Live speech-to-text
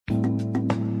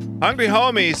Hungry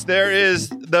homies, there is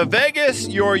the Vegas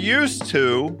you're used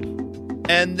to,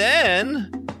 and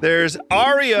then there's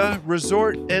Aria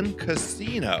Resort and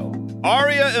Casino.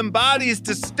 Aria embodies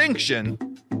distinction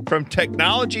from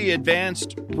technology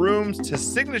advanced rooms to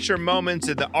signature moments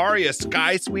in the Aria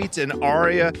Sky Suites and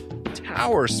Aria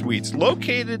Tower Suites.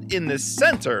 Located in the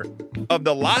center of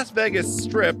the Las Vegas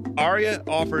Strip, Aria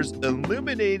offers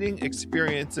illuminating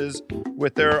experiences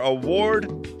with their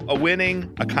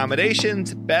award-winning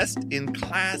accommodations,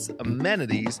 best-in-class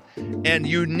amenities, and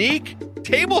unique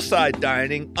tableside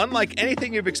dining unlike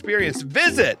anything you've experienced.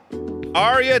 Visit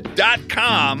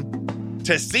aria.com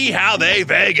to see how they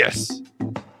Vegas.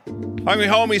 Hungry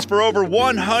homies, for over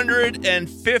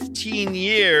 115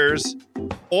 years,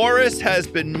 Oris has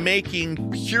been making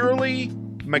purely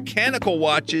mechanical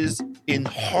watches in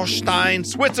Holstein,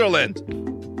 Switzerland.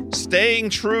 Staying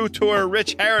true to her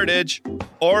rich heritage,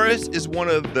 Oris is one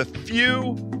of the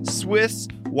few Swiss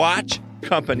watch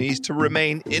companies to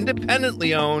remain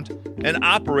independently owned and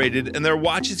operated, and their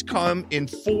watches come in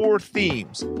 4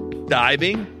 themes: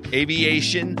 diving,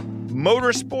 aviation,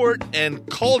 motorsport, and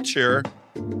culture.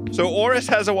 So Oris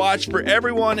has a watch for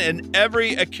everyone and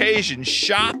every occasion.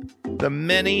 Shop the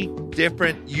many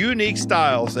different unique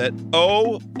styles at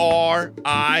oris.ch,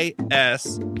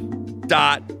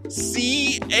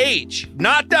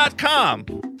 not .com,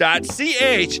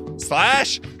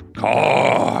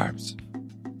 .ch/carbs.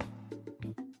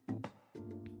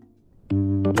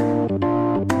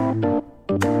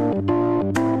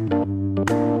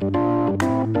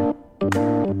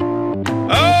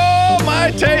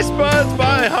 Taste buds,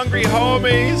 my hungry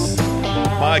homies,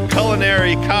 my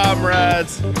culinary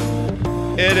comrades.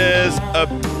 It is a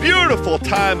beautiful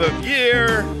time of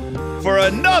year for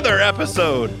another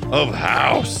episode of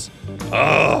House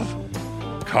of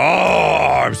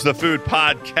Carbs, the food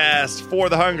podcast for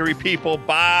the hungry people,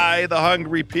 by the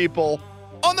hungry people,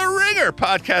 on the Ringer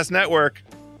Podcast Network.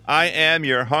 I am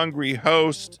your hungry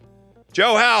host,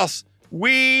 Joe House.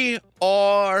 We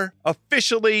are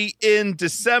officially in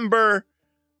December.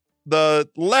 The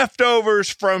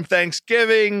leftovers from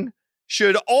Thanksgiving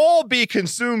should all be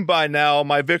consumed by now,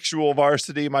 my victual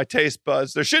varsity, my taste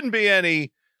buds. There shouldn't be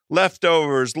any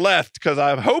leftovers left because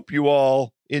I hope you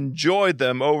all enjoyed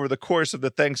them over the course of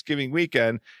the Thanksgiving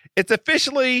weekend. It's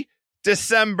officially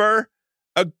December,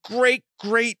 a great,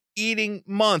 great eating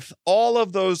month. All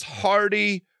of those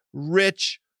hearty,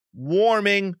 rich,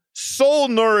 warming,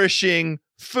 soul-nourishing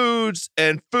foods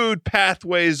and food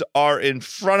pathways are in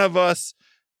front of us.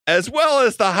 As well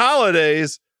as the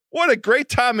holidays. What a great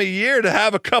time of year to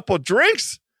have a couple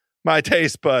drinks, my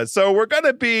taste buds. So we're going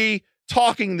to be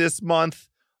talking this month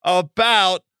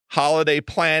about holiday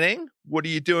planning. What are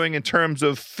you doing in terms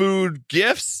of food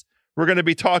gifts? We're going to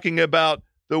be talking about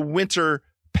the winter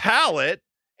palate.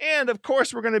 And of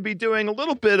course, we're going to be doing a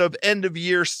little bit of end of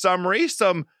year summary,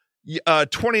 some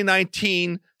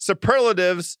 2019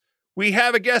 superlatives. We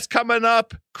have a guest coming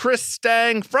up, Chris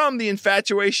Stang from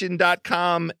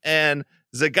theinfatuation.com and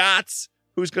Zagat's,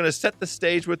 who's going to set the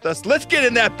stage with us. Let's get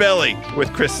in that belly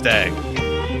with Chris Stang.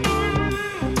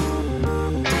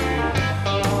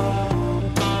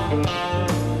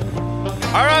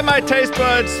 All right, my taste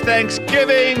buds,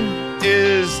 Thanksgiving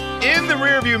is in the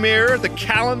rearview mirror. The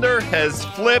calendar has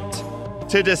flipped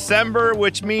to December,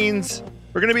 which means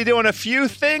we're going to be doing a few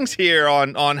things here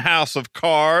on House of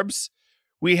Carbs.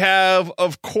 We have,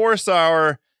 of course,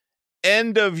 our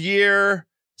end of year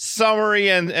summary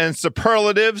and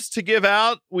superlatives to give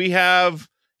out. We have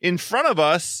in front of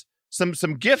us some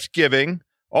gift giving.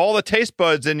 All the taste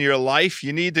buds in your life,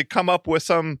 you need to come up with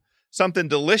something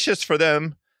delicious for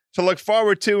them to look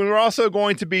forward to. And we're also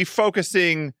going to be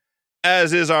focusing,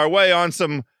 as is our way, on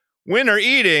some winter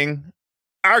eating.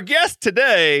 Our guest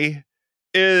today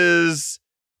is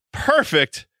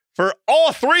perfect for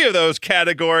all 3 of those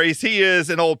categories. He is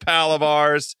an old pal of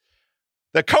ours,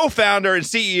 the co-founder and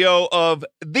CEO of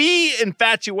The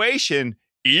Infatuation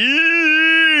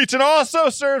Eats, and also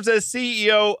serves as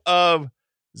CEO of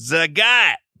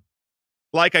Zagat,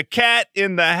 like a cat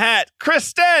in the hat. Chris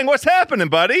Stang, what's happening,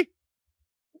 buddy?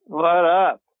 What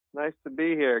up? Nice to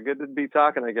be here. Good to be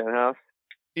talking again, House.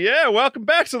 Yeah, welcome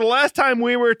back. So the last time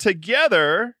we were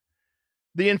together,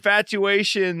 The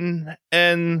Infatuation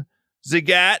and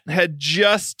Zagat had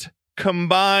just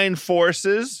combined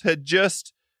forces, had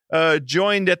just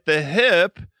joined at the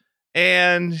hip,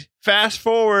 and fast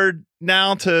forward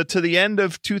now to the end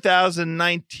of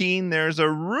 2019, there's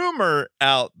a rumor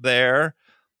out there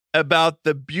about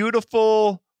the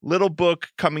beautiful little book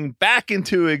coming back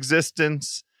into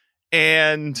existence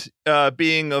and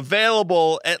being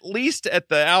available, at least at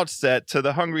the outset, to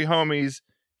the hungry homies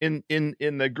in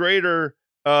the greater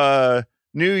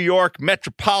New York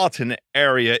metropolitan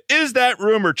area. Is that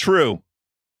rumor true?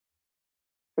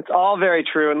 It's all very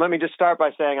true. And let me just start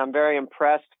by saying I'm very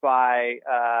impressed by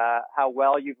how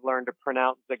well you've learned to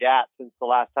pronounce Zagat since the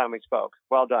last time we spoke.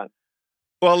 Well done.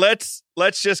 Well, let's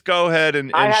just go ahead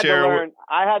and share.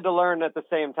 I had to learn at the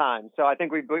same time, so I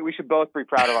think we should both be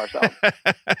proud of ourselves.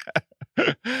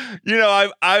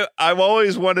 I've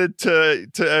always wanted to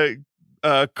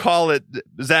call it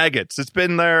Zagat's. It's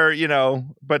been there,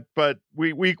 but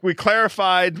we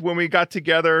clarified when we got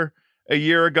together a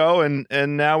year ago,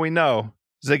 and now we know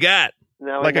Zagat,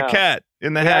 like a cat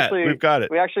in the hat. We've got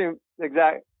it.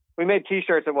 We made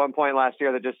T-shirts at one point last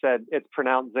year that just said it's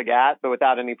pronounced Zagat, but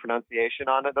without any pronunciation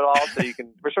on it at all.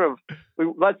 So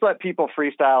let's let people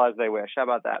freestyle as they wish. How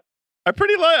about that?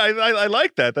 I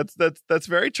like that. That's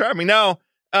very charming. Now,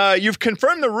 you've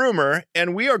confirmed the rumor,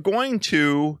 and we are going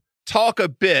to talk a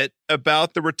bit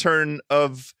about the return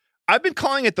of. I've been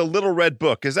calling it the Little Red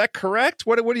Book. Is that correct?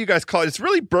 What do you guys call it? It's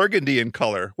really burgundy in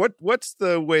color. What's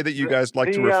the way that you guys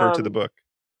like to refer to the book?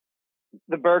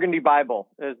 The Burgundy Bible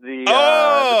is the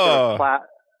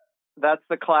that's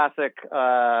the classic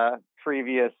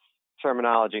previous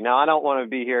terminology. Now, I don't want to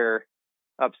be here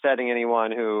upsetting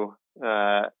anyone who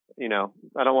I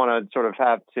don't want to sort of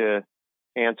have to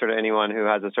answer to anyone who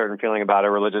has a certain feeling about a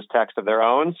religious text of their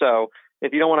own. So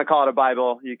if you don't want to call it a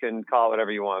Bible, you can call it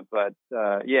whatever you want. But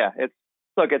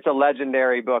it's a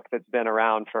legendary book that's been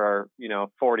around for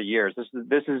 40 years. This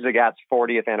is Zagat's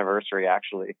 40th anniversary,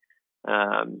 actually.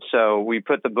 So we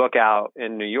put the book out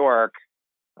in New York,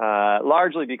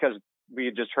 largely because we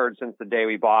had just heard since the day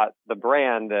we bought the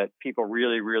brand that people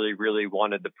really, really, really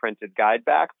wanted the printed guide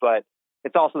back. But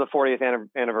it's also the 40th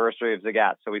anniversary of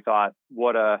Zagat. So we thought,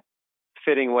 what a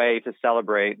fitting way to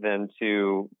celebrate than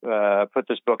to put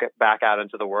this book back out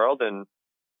into the world and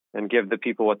give the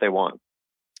people what they want.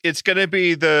 It's going to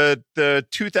be the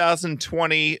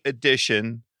 2020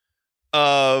 edition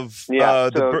of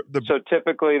So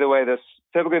typically the way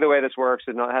this works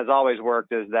and has always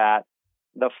worked is that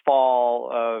the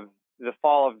fall of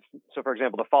for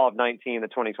example, the fall of 19, the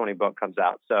 2020 book comes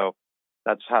out. So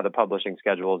that's how the publishing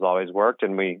schedule has always worked,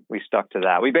 and we stuck to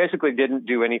that. We basically didn't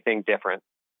do anything different,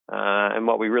 and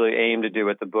what we really aimed to do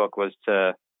with the book was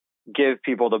to give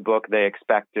people the book they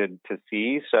expected to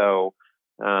see. So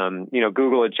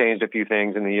Google had changed a few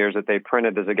things in the years that they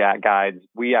printed the Zagat guides.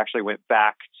 We actually went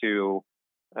back to,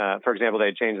 for example, they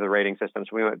had changed the rating system.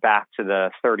 So we went back to the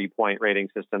 30-point rating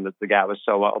system that Zagat was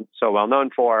so well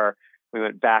known for. We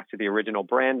went back to the original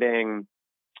branding.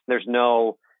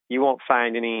 You won't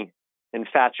find any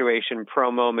infatuation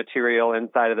promo material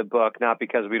inside of the book, not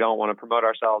because we don't want to promote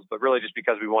ourselves, but really just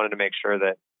because we wanted to make sure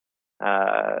that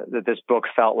that this book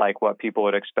felt like what people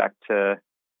would expect to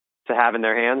have in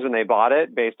their hands when they bought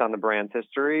it based on the brand's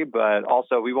history. But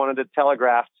also we wanted to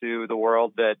telegraph to the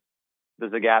world that the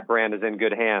Zagat brand is in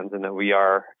good hands and that we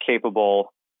are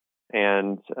capable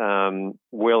and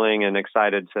willing and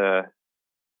excited to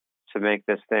make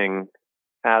this thing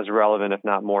as relevant, if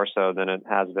not more so, than it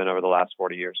has been over the last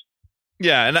 40 years.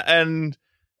 Yeah, and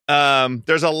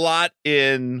there's a lot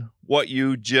in what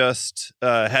you just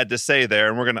had to say there,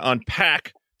 and we're going to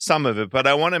unpack some of it, but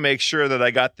I want to make sure that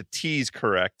I got the T's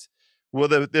correct. Will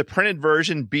the printed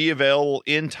version be available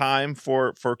in time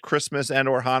for Christmas and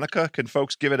or Hanukkah? Can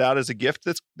folks give it out as a gift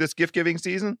this gift-giving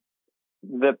season?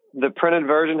 The printed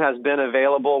version has been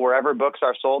available wherever books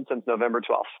are sold since November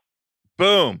 12th.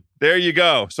 Boom. There you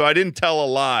go. So I didn't tell a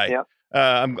lie. Yep.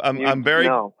 I'm very.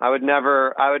 No, I would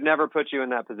never put you in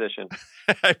that position.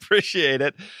 I appreciate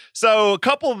it. So a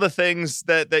couple of the things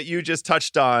that you just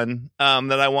touched on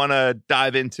that I want to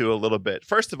dive into a little bit.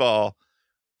 First of all,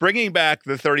 bringing back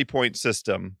the 30-point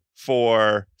system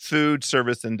for food,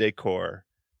 service, and decor.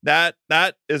 That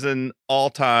is an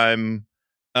all-time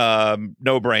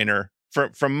no-brainer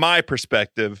from my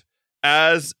perspective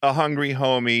as a hungry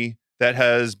homie that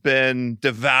has been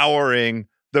devouring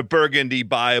the Burgundy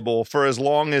Bible for as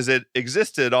long as it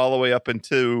existed, all the way up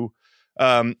into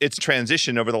its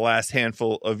transition over the last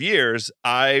handful of years.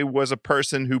 I was a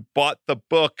person who bought the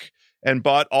book and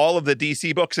bought all of the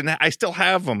DC books, and I still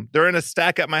have them. They're in a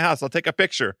stack at my house. I'll take a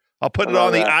picture. I'll put it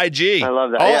on the IG. I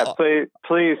love that. Yeah,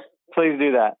 please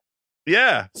do that.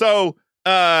 Yeah. So,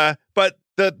 but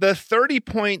the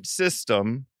 30-point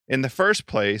system in the first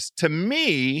place, to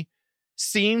me,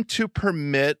 seemed to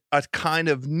permit a kind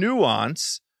of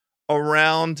nuance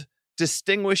around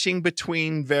distinguishing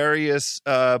between various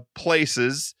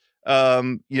places,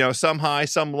 some high,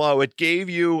 some low. It gave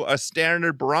you a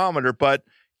standard barometer, but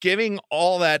giving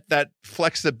all that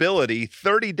flexibility,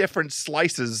 30 different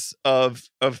slices of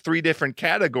 3 different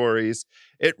categories,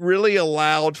 it really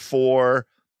allowed for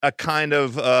a kind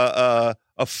of a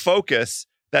focus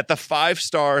that the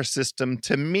 5-star system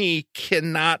to me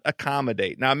cannot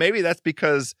accommodate. Now, maybe that's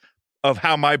because of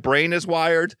how my brain is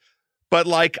wired, but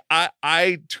like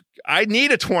I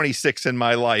need a 26 in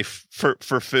my life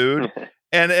for food.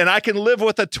 And I can live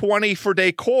with a 20 for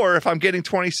decor if I'm getting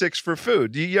 26 for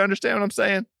food. Do you understand what I'm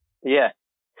saying? Yeah.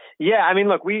 Yeah. I mean,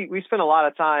 look, we spent a lot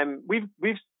of time.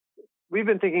 We've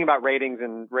been thinking about ratings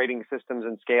and rating systems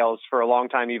and scales for a long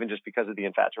time, even just because of the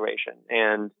infatuation.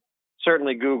 And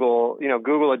certainly Google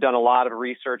had done a lot of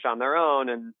research on their own,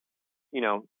 and,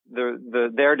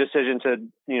 their decision to,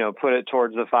 put it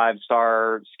towards the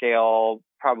 5-star scale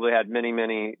probably had many,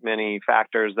 many, many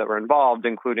factors that were involved,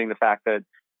 including the fact that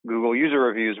Google user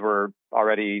reviews were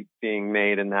already being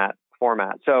made in that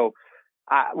format. So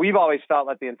we've always felt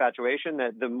like the infatuation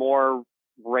that the more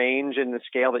range in the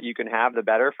scale that you can have, the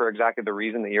better, for exactly the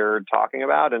reason that you're talking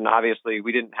about. And obviously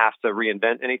we didn't have to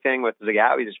reinvent anything with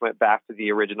Zagat. We just went back to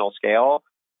the original scale.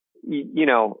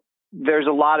 There's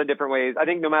a lot of different ways. I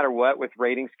think no matter what, with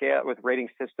rating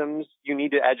systems, you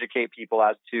need to educate people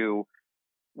as to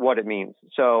what it means.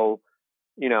 So,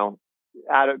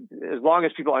 as long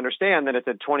as people understand that it's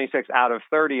a 26 out of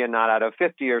 30 and not out of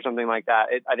 50 or something like that,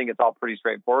 I think it's all pretty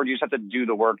straightforward. You just have to do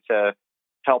the work to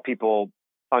help people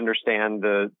understand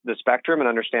the spectrum and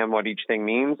understand what each thing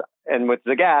means. And with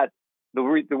Zagat, the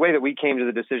way that we came to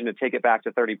the decision to take it back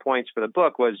to 30 points for the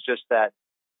book was just that,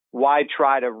 why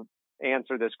try to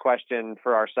answer this question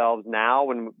for ourselves now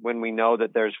when we know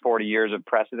that there's 40 years of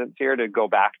precedence here to go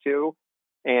back to?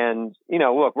 And,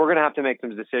 look, we're going to have to make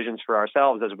some decisions for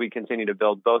ourselves as we continue to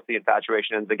build both the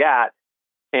infatuation and Zagat,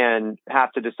 and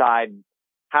have to decide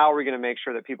how are we going to make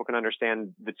sure that people can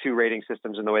understand the two rating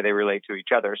systems and the way they relate to each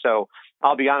other. So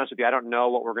I'll be honest with you, I don't know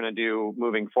what we're going to do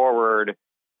moving forward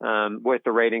with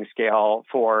the rating scale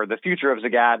for the future of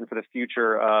Zagat and for the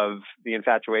future of the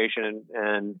infatuation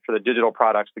and for the digital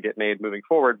products that get made moving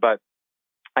forward. But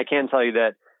I can tell you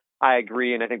that I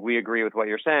agree, and I think we agree with what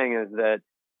you're saying, is that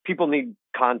people need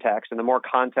context, and the more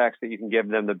context that you can give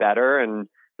them, the better, and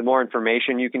the more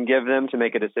information you can give them to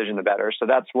make a decision, the better. So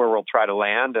that's where we'll try to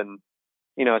land. And,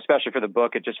 especially for the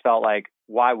book, it just felt like,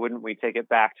 why wouldn't we take it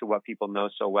back to what people know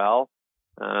so well?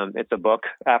 It's a book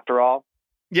after all.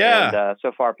 Yeah. And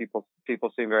so far people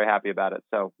seem very happy about it.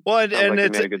 So and like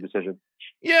it's made a good decision.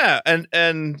 Yeah. And,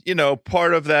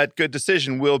 part of that good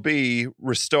decision will be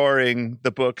restoring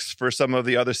the books for some of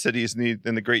the other cities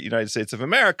in the great United States of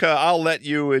America. I'll let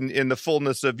you in the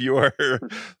fullness of your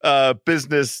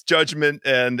business judgment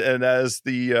and as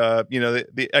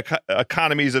the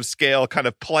economies of scale kind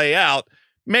of play out,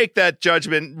 make that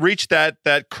judgment, reach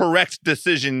that correct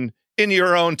decision in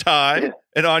your own time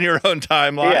and on your own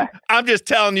timeline. Yeah. I'm just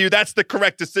telling you that's the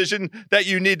correct decision that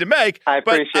you need to make. I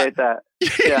appreciate that.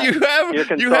 Yeah.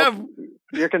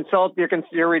 Your consulting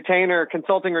retainer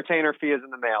fee is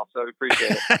in the mail, so I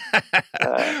appreciate it.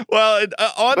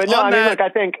 Look, I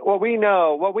think what we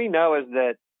know is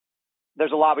that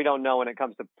there's a lot we don't know when it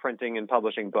comes to printing and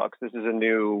publishing books. This is a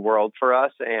new world for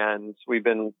us, and we've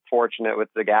been fortunate with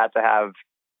Zagat to have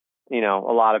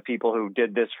a lot of people who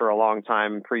did this for a long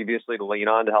time previously to lean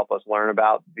on to help us learn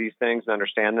about these things and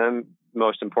understand them.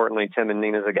 Most importantly, Tim and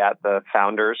Nina Zagat, the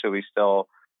founders, who we still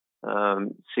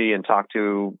see and talk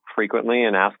to frequently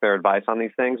and ask their advice on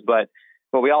these things. But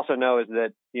what we also know is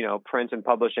that, print and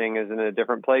publishing is in a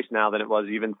different place now than it was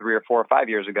even 3 or 4 or 5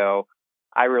 years ago.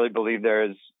 I really believe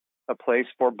there's a place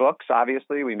for books.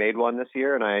 Obviously, we made one this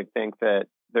year, and I think that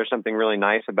there's something really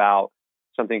nice about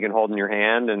something you can hold in your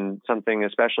hand, and something,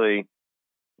 especially,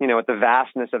 with the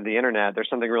vastness of the internet, there's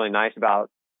something really nice about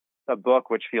a book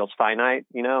which feels finite,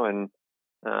 and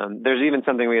there's even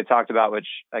something we had talked about, which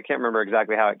I can't remember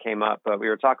exactly how it came up, but we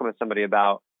were talking with somebody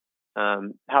about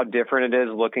how different it is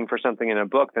looking for something in a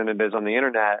book than it is on the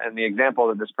internet. And the example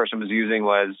that this person was using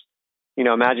was,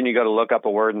 imagine you go to look up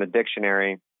a word in the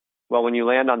dictionary. Well, when you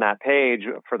land on that page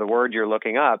for the word you're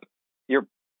looking up, you're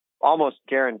almost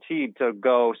guaranteed to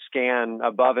go scan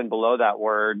above and below that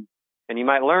word, and you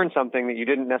might learn something that you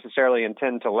didn't necessarily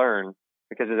intend to learn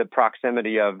because of the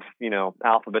proximity of,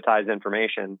 alphabetized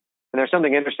information. And there's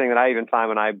something interesting that I even find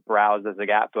when I browse the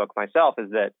Zagat book myself, is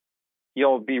that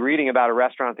you'll be reading about a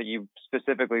restaurant that you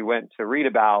specifically went to read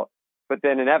about, but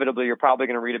then inevitably you're probably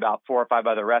going to read about 4 or 5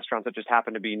 other restaurants that just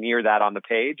happen to be near that on the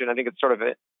page. And I think it's sort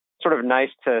of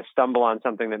nice to stumble on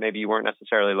something that maybe you weren't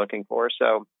necessarily looking for.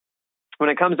 So when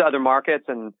it comes to other markets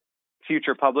and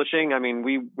future publishing, I mean,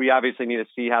 we obviously need to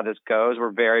see how this goes.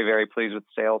 We're very, very pleased with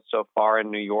sales so far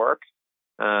in New York.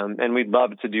 And we'd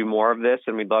love to do more of this,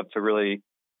 and we'd love to really,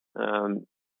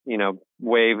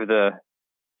 wave the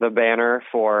banner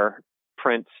for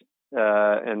print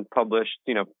and published,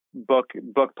 book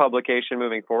publication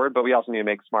moving forward. But we also need to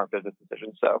make smart business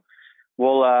decisions. So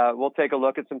we'll take a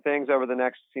look at some things over the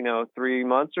next 3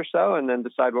 months or so, and then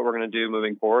decide what we're going to do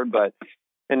moving forward. But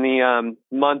in the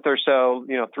month or so,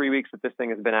 3 weeks that this thing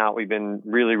has been out, we've been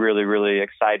really, really, really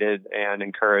excited and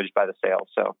encouraged by the sales.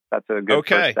 So that's a good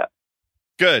first step.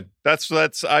 Good.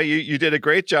 You did a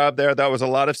great job there. That was a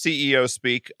lot of CEO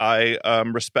speak. I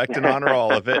respect and honor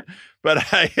all of it. But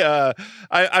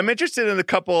I'm interested in a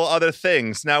couple other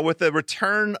things. Now, with the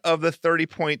return of the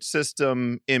 30-point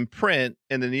system in print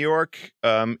in the New York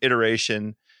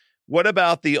iteration, what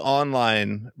about the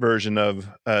online version of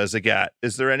Zagat?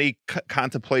 Is there any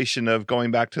contemplation of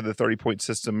going back to the 30-point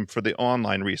system for the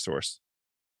online resource?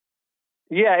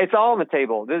 Yeah, it's all on the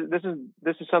table. This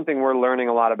is something we're learning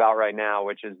a lot about right now,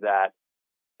 which is that,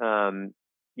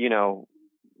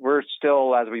 we're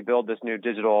still, as we build this new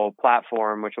digital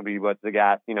platform, which will be what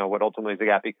Zagat, what ultimately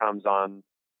Zagat becomes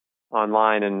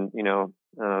online and,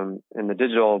 in the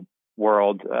digital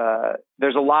world,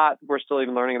 there's a lot we're still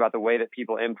even learning about the way that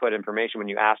people input information when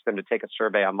you ask them to take a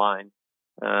survey online.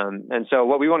 And so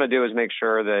what we want to do is make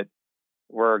sure that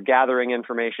we're gathering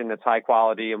information that's high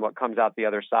quality, and what comes out the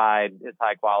other side is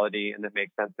high quality and that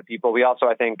makes sense to people. We also,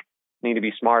 I think, need to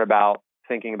be smart about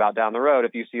thinking about down the road.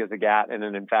 If you see a Zagat and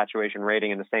an infatuation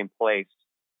rating in the same place,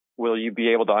 will you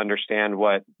be able to understand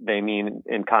what they mean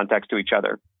in context to each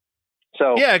other?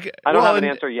 So yeah, I don't have an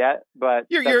answer yet, but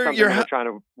that's something we're trying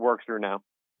to work through now.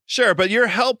 Sure, but you're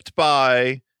helped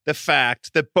by the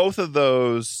fact that both of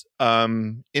those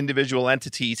individual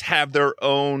entities have their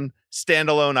own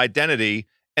standalone identity,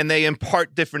 and they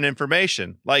impart different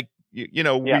information. Like,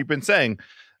 we've been saying,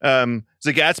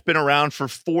 Zagat's been around for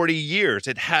 40 years.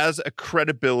 It has a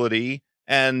credibility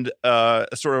and a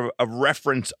sort of a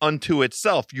reference unto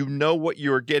itself. You know what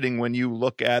you're getting when you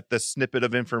look at the snippet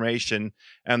of information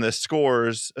and the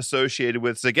scores associated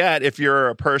with Zagat. If you're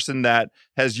a person that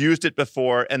has used it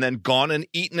before and then gone and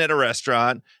eaten at a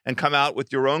restaurant and come out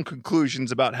with your own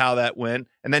conclusions about how that went,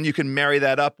 and then you can marry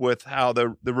that up with how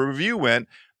the review went.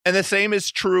 And the same is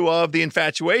true of the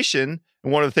infatuation.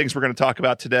 And one of the things we're going to talk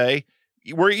about today,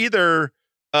 we're either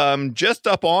just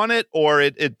up on it, or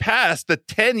it passed the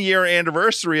 10-year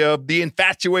anniversary of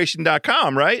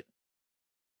theinfatuation.com, right?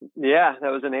 Yeah,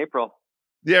 that was in April.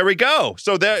 There we go.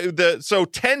 So so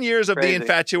 10 years of The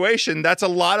Infatuation, that's a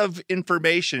lot of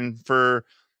information for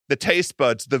the taste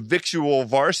buds, the victual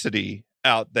varsity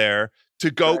out there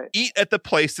to go eat at the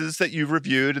places that you've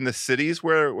reviewed in the cities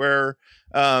where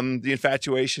The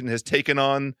Infatuation has taken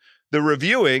on the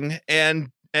reviewing,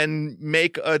 and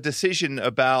make a decision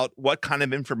about what kind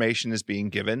of information is being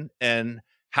given and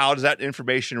how does that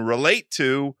information relate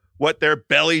to what their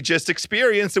belly just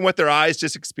experienced and what their eyes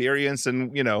just experienced,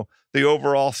 and, the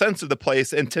overall sense of the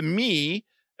place. And to me,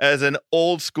 as an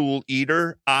old school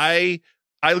eater, I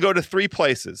go to 3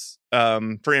 places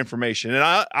for information. And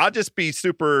I'll just be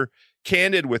super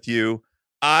candid with you.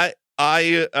 Until,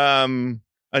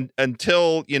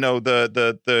 with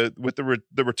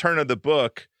the return of the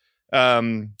book,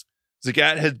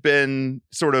 Zagat has been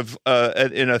sort of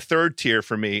in a third tier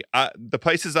for me. The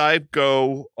places I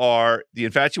go are The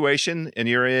Infatuation, and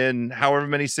you're in however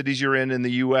many cities you're in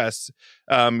the U.S.,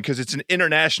 because it's an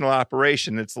international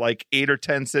operation. It's like 8 or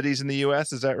 10 cities in the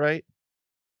U.S. Is that right?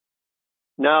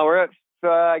 No, we're at,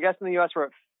 I guess in the U.S.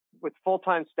 with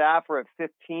full-time staff, we're at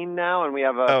 15 now, and we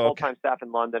have a full-time staff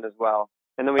in London as well.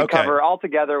 And then we cover all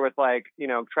together with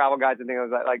travel guides and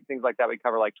things like that. We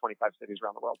cover 25 cities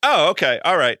around the world. Oh, okay.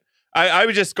 All right. I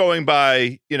was just going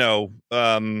by,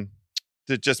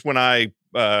 just when I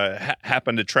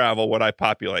happen to travel, what I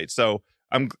populate. So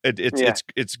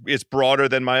it's broader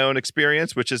than my own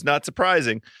experience, which is not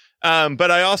surprising. But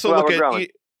I also look at,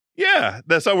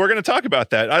 so we're going to talk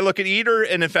about that. I look at Eater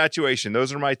and Infatuation.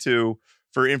 Those are my 2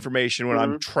 for information when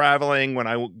I'm traveling, when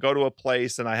I go to a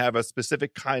place and I have a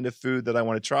specific kind of food that I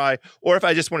want to try, or if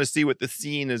I just want to see what the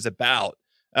scene is about.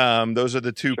 Those are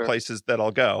the 2 places that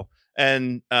I'll go.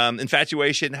 And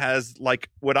Infatuation has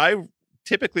what I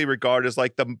typically regard as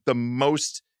the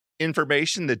most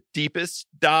information, the deepest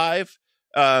dive,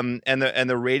 and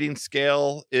the rating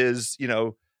scale is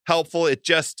helpful.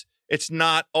 It's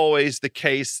not always the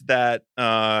case that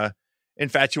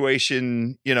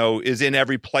Infatuation, is in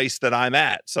every place that I'm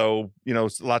at. So,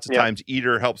 lots of times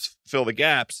Eater helps fill the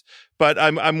gaps. But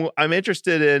I'm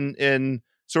interested in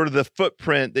sort of the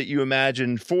footprint that you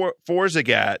imagine for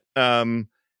Zagat.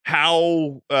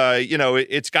 How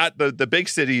it's got the big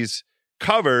cities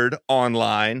covered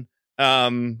online.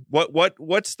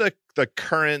 What's the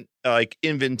current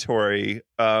inventory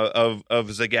of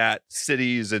Zagat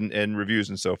cities and reviews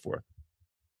and so forth?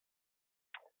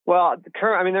 Well,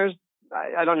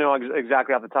 I don't know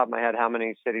exactly off the top of my head how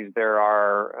many cities there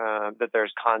are that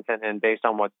there's content in based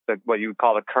on what you would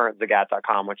call the current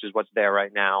Zagat.com, which is what's there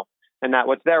right now. And that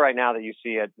what's there right now that you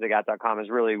see at Zagat.com is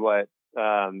really what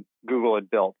Google had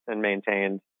built and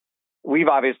maintained. We've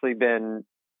obviously been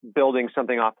building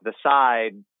something off to the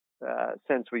side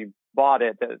since we bought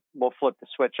it that we'll flip the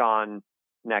switch on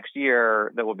next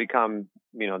year that will become,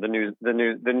 the new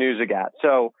Zagat.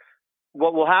 So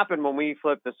what will happen when we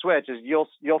flip the switch is you'll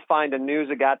find a new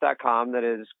Zagat.com that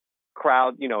is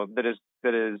crowdsourced.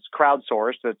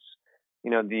 That's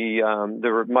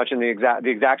much in the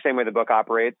exact same way the book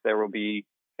operates. There will be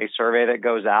a survey that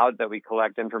goes out that we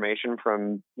collect information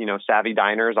from savvy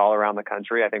diners all around the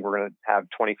country. I think we're going to have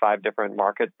 25 different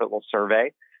markets that we'll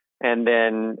survey, and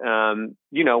then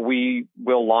we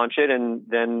will launch it, and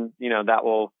then that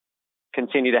will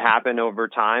continue to happen over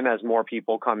time as more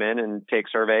people come in and take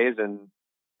surveys and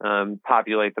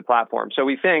populate the platform. So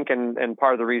we think, and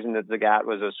part of the reason that Zagat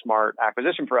was a smart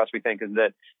acquisition for us, we think, is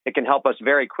that it can help us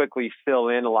very quickly fill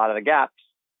in a lot of the gaps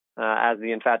as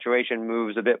the infatuation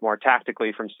moves a bit more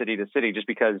tactically from city to city, just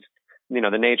because,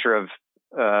 the nature of,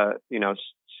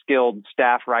 skilled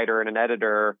staff writer and an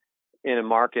editor in a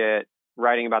market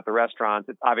writing about the restaurants,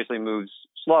 it obviously moves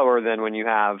slower than when you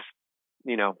have,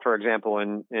 for example,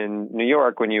 in New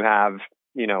York, when you have,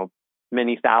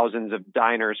 many thousands of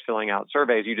diners filling out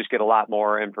surveys, you just get a lot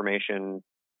more information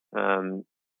a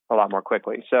lot more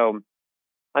quickly. So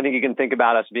I think you can think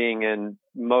about us being in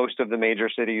most of the major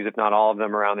cities, if not all of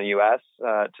them, around the U.S.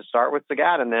 To start with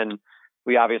Zagat, and then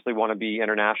we obviously want to be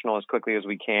international as quickly as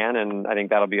we can, and I think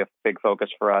that'll be a big focus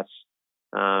for us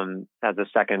as a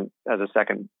second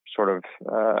sort of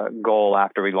goal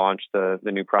after we launch the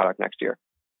new product next year.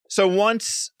 So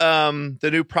once the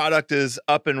new product is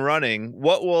up and running,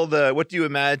 what do you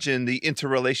imagine the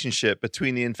interrelationship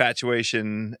between the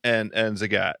infatuation and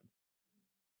Zagat?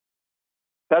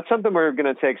 That's something we're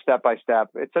going to take step by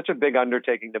step. It's such a big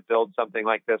undertaking to build something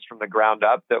like this from the ground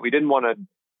up that we didn't want to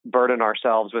burden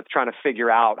ourselves with trying to figure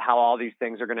out how all these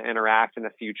things are going to interact in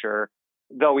the future.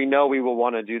 Though we know we will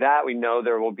want to do that, we know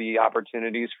there will be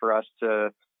opportunities for us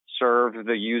to serve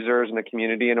the users and the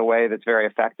community in a way that's very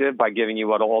effective by giving you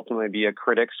what will ultimately be a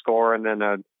critic score and then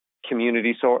a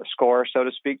community score, so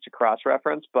to speak, to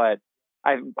cross-reference. But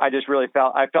I just really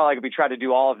felt like if we tried to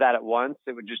do all of that at once,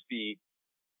 it would just be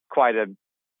quite a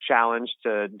challenge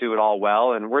to do it all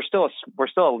well. And we're still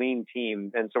a lean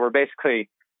team, and so we're essentially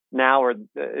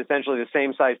the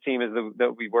same size team as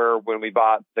that we were when we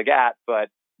bought Zagat, but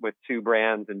with two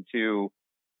brands and two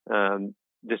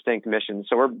distinct missions.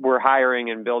 So we're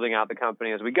hiring and building out the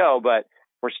company as we go, but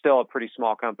we're still a pretty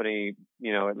small company,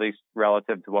 at least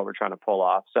relative to what we're trying to pull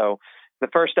off. So the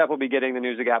first step will be getting the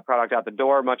new Zagat product out the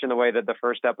door, much in the way that the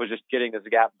first step was just getting the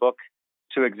Zagat book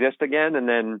to exist again. And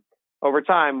then over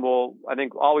time, I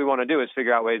think all we want to do is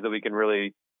figure out ways that we can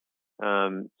really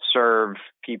serve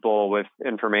people with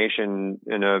information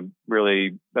in a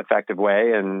really effective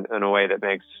way and in a way that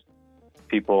makes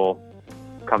people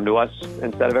come to us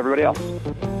instead of everybody else.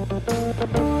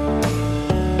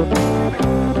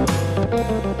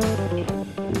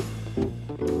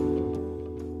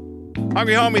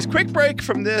 Hungry Homies, quick break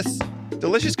from this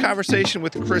delicious conversation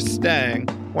with Chris Stang.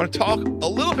 I want to talk a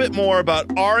little bit more about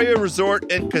Aria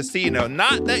Resort and Casino.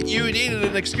 Not that you needed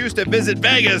an excuse to visit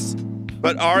Vegas,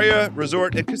 but Aria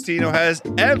Resort and Casino has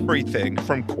everything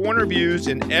from corner views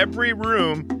in every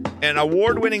room and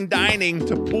award-winning dining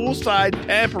to poolside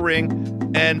pampering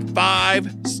and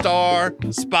 5-star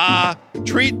spa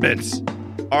treatments.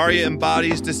 Aria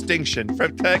embodies distinction,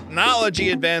 from technology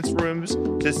advanced rooms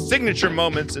to signature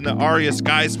moments in the Aria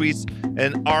Sky Suites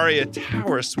and Aria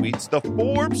Tower Suites. The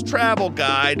Forbes Travel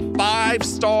Guide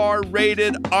 5-star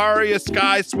rated Aria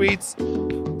Sky Suites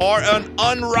are an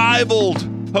unrivaled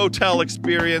hotel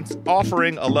experience,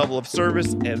 offering a level of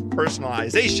service and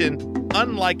personalization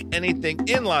unlike anything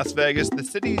in Las Vegas. The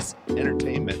city's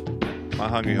entertainment, my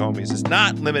hungry homies, is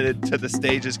not limited to the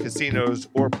stages, casinos,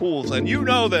 or pools. And you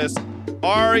know this.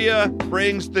 Aria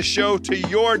brings the show to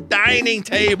your dining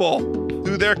table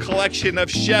through their collection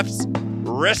of chefs,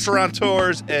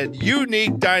 restaurateurs, and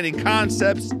unique dining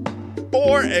concepts.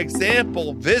 For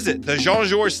example, visit the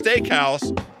Jean-Georges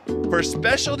Steakhouse for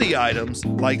specialty items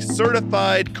like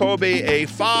certified Kobe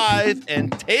A5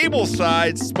 and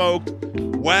tableside smoked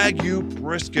Wagyu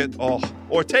brisket.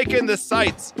 Or take in the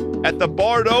sights at the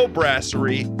Bordeaux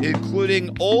Brasserie,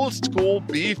 including old school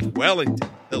beef Wellington.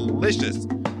 Delicious.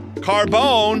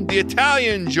 Carbone, the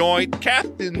Italian joint,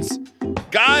 captains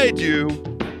guide you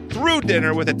through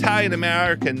dinner with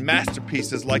Italian-American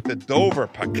masterpieces like the Dover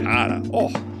Piccata.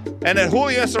 And at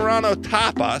Julian Serrano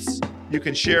Tapas, You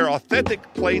can share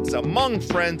authentic plates among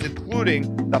friends,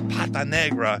 including the Pata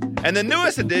Negra. And the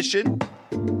newest edition,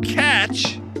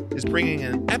 Catch, is bringing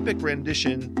an epic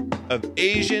rendition of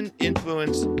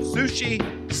Asian-influenced sushi,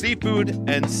 seafood,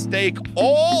 and steak.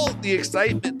 All the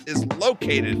excitement is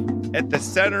located at the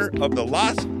center of the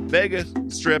Las Vegas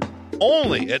Strip,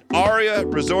 only at Aria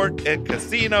Resort and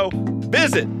Casino.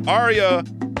 Visit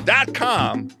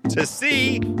aria.com to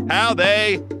see how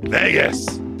they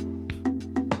Vegas.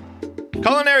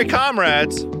 Culinary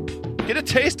comrades, get a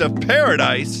taste of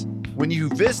paradise when you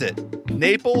visit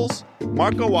Naples,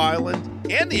 Marco Island,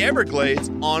 and the Everglades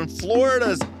on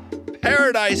Florida's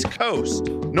Paradise Coast.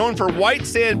 Known for white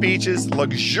sand beaches,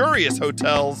 luxurious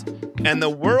hotels, and the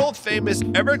world-famous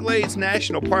Everglades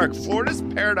National Park, Florida's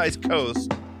Paradise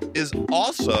Coast is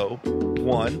also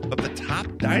one of the top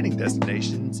dining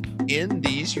destinations in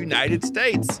these United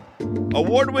States.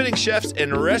 Award-winning chefs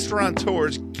and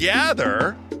restaurateurs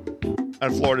gather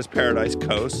on Florida's Paradise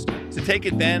Coast to take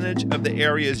advantage of the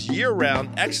area's year-round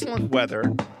excellent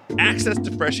weather, access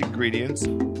to fresh ingredients,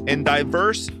 and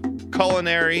diverse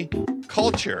culinary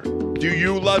culture. Do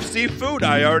you love seafood?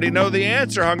 I already know the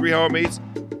answer, hungry homies.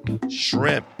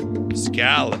 Shrimp,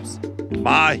 scallops,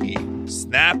 mahi,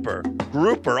 snapper,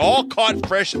 grouper, all caught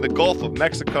fresh in the Gulf of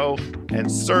Mexico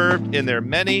and served in their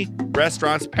many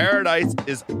restaurants. Paradise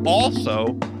is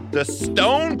also the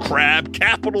stone crab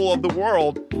capital of the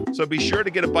world, so be sure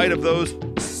to get a bite of those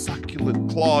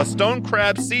succulent claws. Stone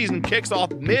crab season kicks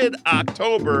off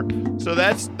mid-October, so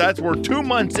that's we're 2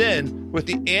 months in with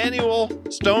the annual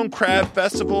Stone Crab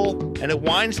Festival, and it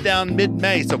winds down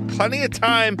mid-May, so plenty of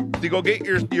time to go get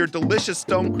your delicious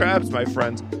stone crabs, my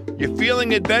friends. You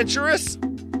feeling adventurous?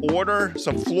 Order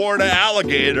some Florida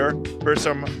alligator for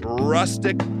some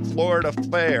rustic Florida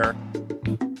fare.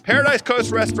 Paradise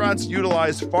Coast restaurants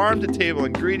utilize farm-to-table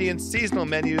ingredients, seasonal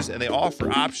menus, and they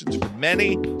offer options for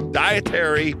many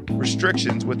dietary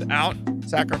restrictions without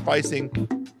sacrificing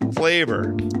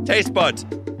flavor. Taste buds,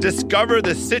 discover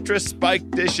the citrus-spiked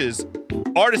dishes,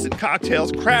 artisan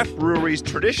cocktails, craft breweries,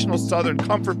 traditional Southern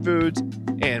comfort foods,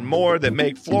 and more that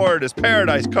make Florida's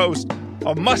Paradise Coast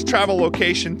a must-travel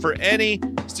location for any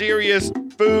serious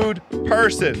food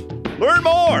person. Learn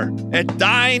more at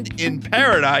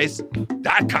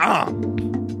dineinparadise.com.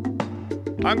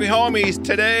 Hungry homies,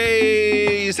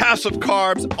 today's House of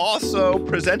Carbs also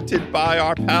presented by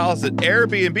our pals at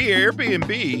Airbnb.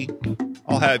 Airbnb,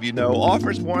 I'll have you know,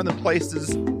 offers more than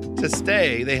places to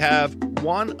stay. They have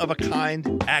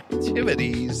one-of-a-kind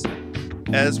activities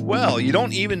as well. You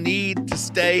don't even need to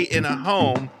stay in a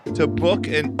home to book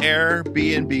an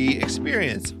Airbnb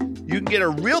experience. You can get a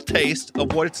real taste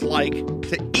of what it's like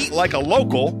to eat like a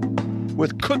local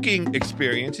with cooking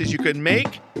experiences. You can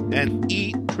make and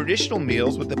eat traditional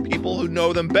meals with the people who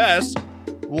know them best,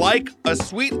 like a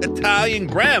sweet Italian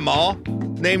grandma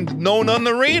named Nonna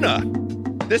Narina.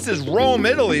 This is Rome,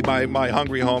 Italy, my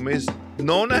hungry homies.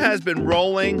 Nonna has been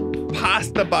rolling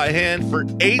pasta by hand for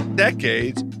 8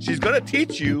 decades. She's going to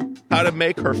teach you how to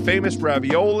make her famous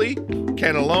ravioli,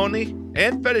 cannelloni,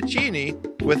 and fettuccine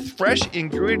with fresh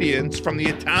ingredients from the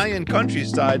Italian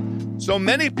countryside. So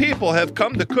many people have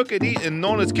come to cook and eat in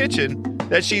Nonna's kitchen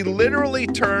that she literally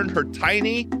turned her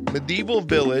tiny medieval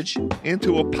village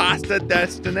into a pasta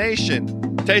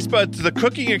destination. Taste buds, the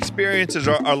cooking experiences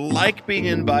are like being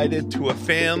invited to a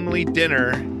family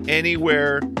dinner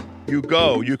anywhere you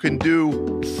go. You can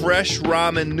do fresh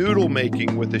ramen noodle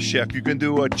making with the chef. You can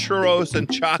do a churros and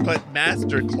chocolate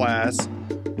masterclass.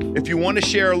 If you want to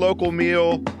share a local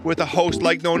meal with a host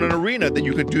like Nonna Narina, then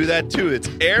you could do that too. It's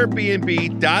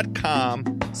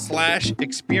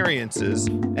airbnb.com/experiences.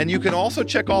 And you can also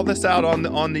check all this out on the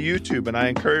YouTube, and I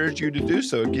encourage you to do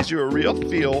so. It gives you a real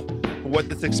feel for what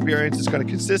this experience is going to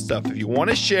consist of. If you want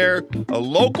to share a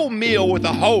local meal with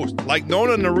a host like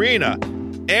Nonna Narina,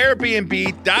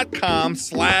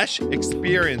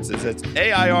 airbnb.com/experiences. That's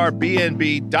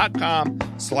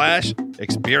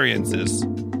airbnb.com/experiences.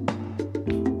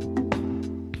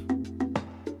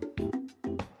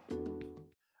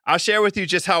 I'll share with you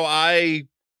just how I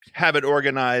have it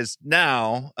organized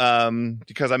now,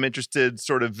 because I'm interested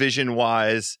sort of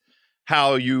vision-wise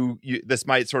how you this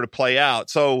might sort of play out.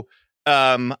 So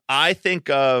I think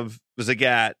of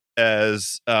Zagat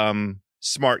as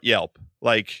smart Yelp.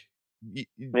 Like,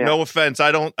 no offense,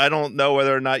 I don't know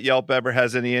whether or not Yelp ever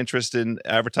has any interest in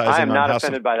advertising. I am not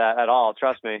offended by that at all.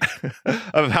 Trust me.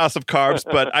 Of House of Carbs,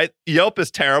 but Yelp is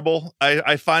terrible.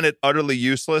 I find it utterly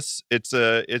useless. It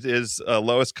is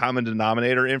lowest common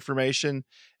denominator information,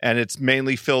 and it's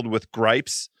mainly filled with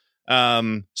gripes.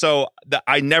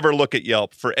 I never look at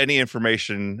Yelp for any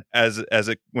information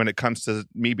when it comes to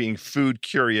me being food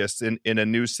curious in a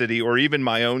new city or even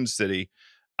my own city.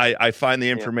 I find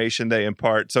the information they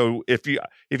impart. So if you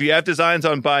have designs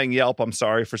on buying Yelp, I'm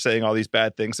sorry for saying all these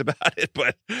bad things about it,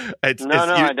 but I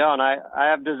don't. I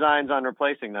have designs on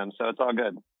replacing them, so it's all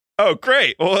good. Oh,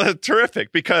 great. Well,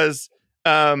 terrific, because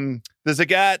the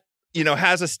Zagat,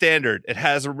 has a standard. It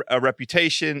has a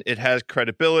reputation. It has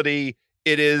credibility.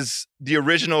 It is the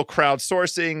original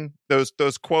crowdsourcing.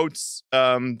 Those quotes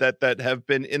that have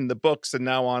been in the books and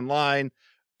now online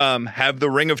have the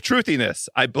ring of truthiness.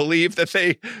 I believe that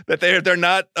they're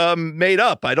not made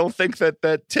up. I don't think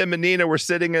that Tim and Nina were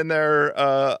sitting in their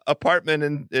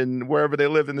apartment in wherever they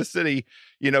live in the city,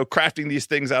 crafting these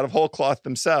things out of whole cloth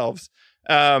themselves.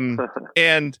 And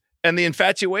the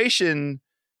infatuation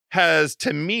has,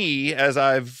 to me, as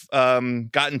I've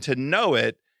gotten to know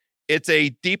it, it's a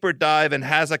deeper dive and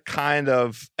has a kind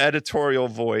of editorial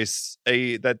voice,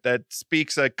 that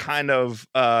speaks a kind of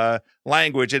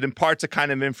language. It imparts a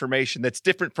kind of information that's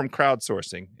different from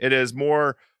crowdsourcing. It is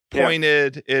more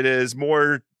pointed. Yeah. It is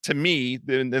more, to me,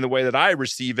 in the way that I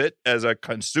receive it as a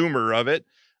consumer of it.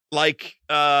 Like,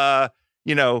 I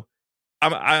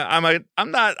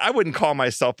wouldn't call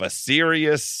myself a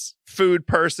serious food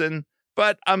person,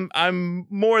 but I'm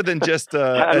more than just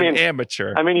an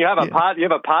amateur. I mean, you have a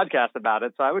podcast about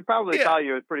it, so I would probably call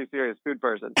you a pretty serious food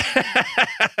person.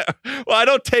 Well, I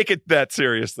don't take it that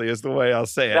seriously, is the way I'll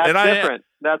say it.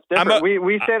 That's different.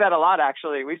 We say that a lot,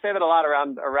 actually. We say that a lot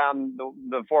around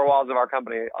the four walls of our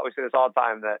company. We say this all the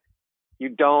time, that you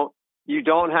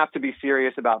don't have to be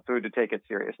serious about food to take it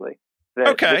seriously.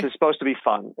 This is supposed to be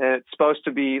fun, and it's supposed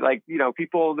to be like,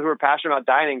 people who are passionate about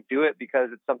dining do it because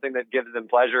it's something that gives them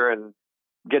pleasure and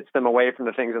gets them away from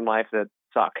the things in life that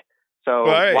suck. So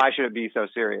why should it be so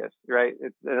serious, right?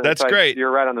 That's great.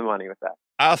 You're right on the money with that.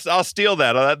 I'll steal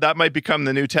that. That might become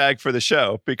the new tag for the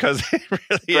show, because it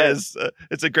really is.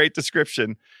 It's a great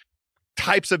description.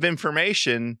 Types of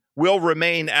information will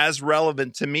remain as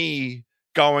relevant to me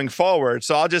going forward.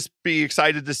 So I'll just be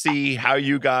excited to see how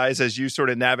you guys, as you sort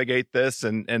of navigate this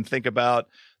and think about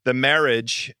the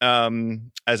marriage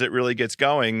as it really gets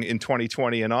going in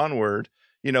 2020 and onward,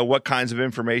 what kinds of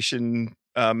information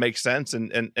makes sense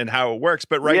and how it works.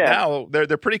 But now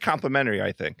they're pretty complementary,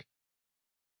 I think.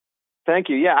 Thank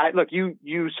you. Yeah, look,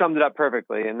 you summed it up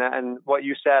perfectly, and what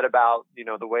you said about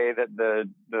the way that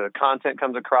the content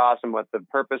comes across and what the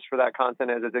purpose for that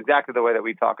content is exactly the way that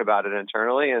we talk about it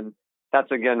internally, and that's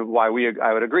again why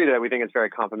I would agree that we think it's very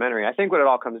complementary. I think what it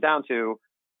all comes down to,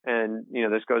 and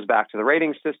this goes back to the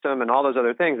rating system and all those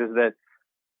other things, is that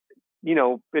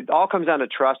it all comes down to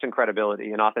trust and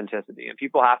credibility and authenticity, and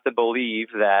people have to believe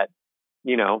that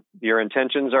your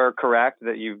intentions are correct,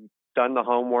 that you've done the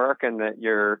homework, and that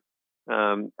you're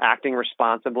acting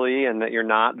responsibly, and that you're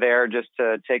not there just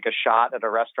to take a shot at a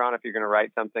restaurant if you're going to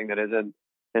write something that isn't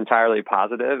entirely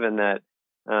positive, and that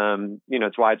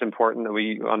it's why it's important that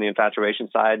we, on the infatuation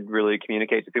side, really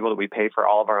communicate to people that we pay for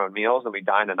all of our own meals and we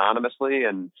dine anonymously.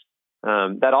 And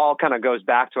that all kind of goes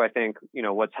back to, I think,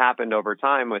 what's happened over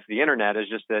time with the internet is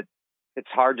just that it's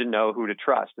hard to know who to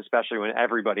trust, especially when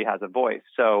everybody has a voice.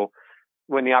 So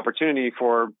when the opportunity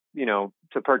for,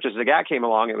 to purchase Zagat came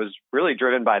along, it was really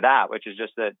driven by that, which is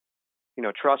just that,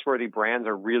 trustworthy brands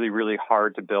are really, really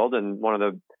hard to build. And one of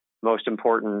the most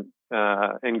important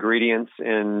ingredients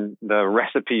in the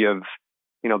recipe of,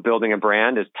 building a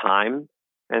brand is time.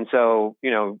 And so,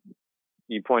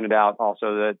 you pointed out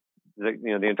also that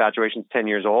the infatuation's 10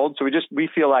 years old. So we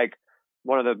feel like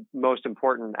one of the most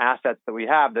important assets that we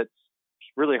have that's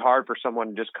really hard for someone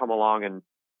to just come along and,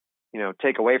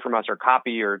 take away from us or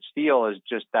copy or steal is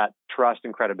just that trust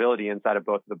and credibility inside of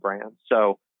both of the brands.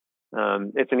 So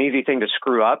it's an easy thing to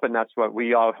screw up. And that's what we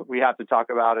have to talk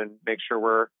about and make sure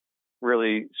we're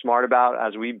really smart about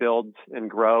as we build and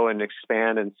grow and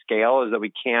expand and scale, is that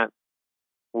we can't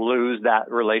lose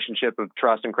that relationship of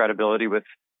trust and credibility with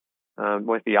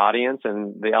the audience,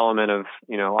 and the element of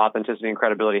authenticity and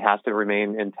credibility has to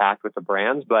remain intact with the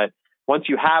brands. But once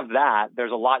you have that,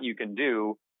 there's a lot you can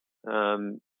do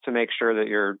to make sure that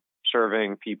you're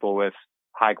serving people with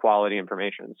high quality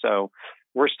information. So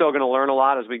we're still going to learn a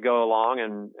lot as we go along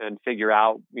and figure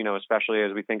out, especially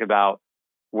as we think about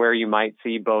where you might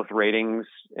see both ratings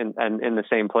in the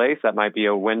same place. That might be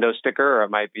a window sticker, or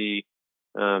it might be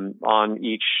on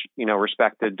each,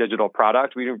 respected digital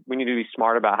product. We need to be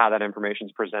smart about how that information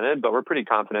is presented, but we're pretty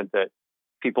confident that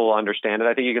people will understand it.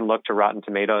 I think you can look to Rotten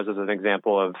Tomatoes as an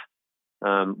example of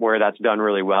where that's done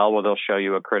really well, where they'll show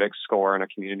you a critic score and a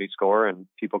community score, and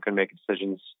people can make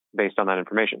decisions based on that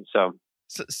information. So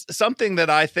something that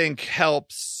I think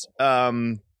helps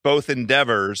both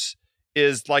endeavors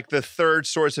is like the third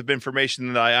source of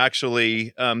information that I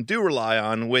actually do rely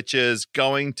on, which is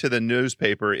going to the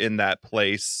newspaper in that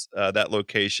place, that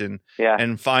location,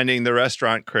 and finding the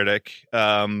restaurant critic,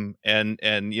 and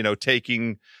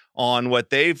taking on what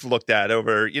they've looked at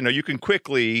over. You can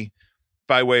quickly,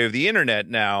 by way of the internet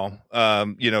now,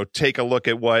 take a look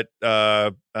at what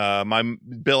my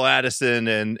Bill Addison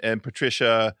and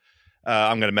Patricia.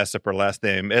 I'm going to mess up her last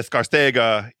name,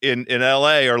 Escarcega in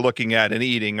LA are looking at and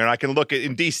eating. And I can look at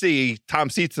in DC, Tom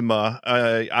Sietsema.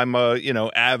 I'm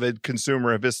a, avid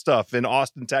consumer of his stuff. In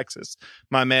Austin, Texas,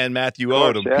 my man, Matthew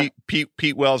Odom,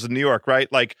 Pete Wells in New York,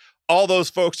 right? Like all those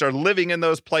folks are living in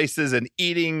those places and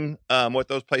eating what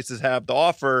those places have to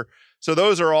offer. So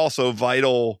those are also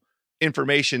vital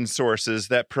information sources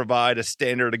that provide a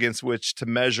standard against which to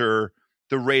measure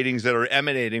the ratings that are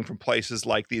emanating from places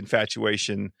like The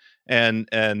Infatuation and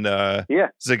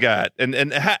Zagat.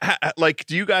 And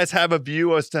do you guys have a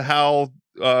view as to how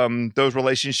those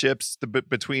relationships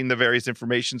between the various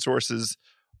information sources,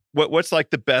 what's like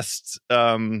the best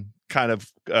kind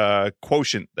of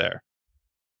quotient there?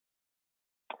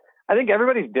 I think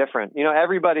everybody's different.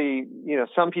 Everybody,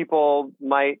 some people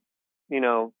might,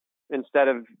 instead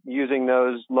of using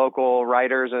those local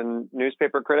writers and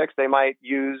newspaper critics, they might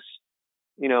use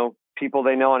people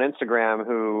they know on Instagram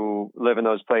who live in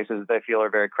those places they feel are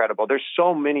very credible. There's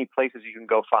so many places you can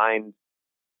go find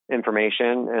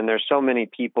information, and there's so many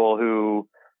people who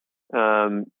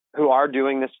are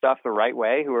doing this stuff the right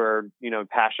way, who are,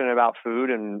 passionate about food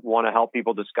and want to help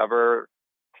people discover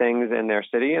things in their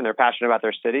city, and they're passionate about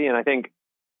their city. And I think,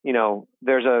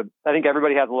 I think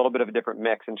everybody has a little bit of a different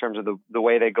mix in terms of the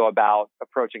way they go about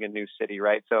approaching a new city,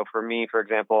 right? So for me, for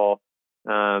example,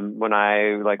 when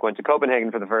I went to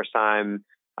Copenhagen for the first time,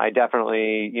 I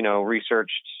definitely,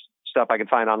 researched stuff I could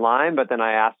find online, but then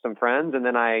I asked some friends, and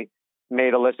then I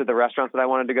made a list of the restaurants that I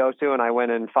wanted to go to. And I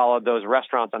went and followed those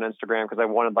restaurants on Instagram because I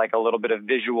wanted a little bit of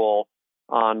visual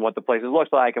on what the places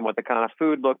looked like and what the kind of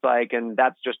food looked like. And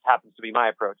that just happens to be my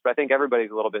approach. But I think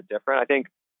everybody's a little bit different. I think,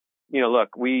 look,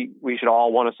 we should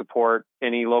all want to support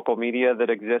any local media that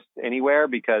exists anywhere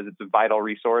because it's a vital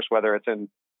resource, whether it's in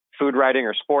food writing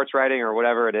or sports writing or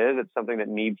whatever it is. It's something that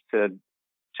needs to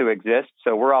exist.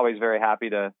 So we're always very happy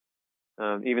to,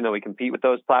 even though we compete with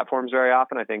those platforms very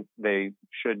often, I think they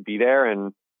should be there.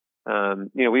 And,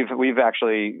 we've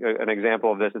actually, an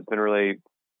example of this that's been really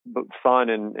fun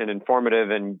and informative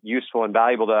and useful and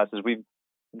valuable to us is we've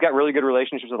got really good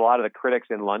relationships with a lot of the critics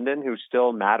in London who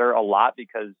still matter a lot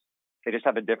because they just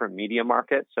have a different media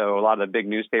market. So a lot of the big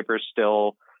newspapers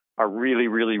still are really,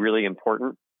 really, really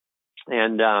important.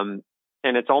 And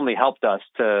it's only helped us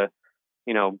to,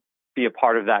 be a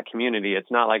part of that community. It's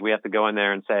not like we have to go in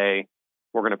there and say,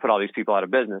 we're going to put all these people out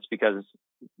of business because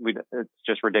it's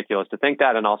just ridiculous to think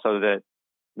that. And also that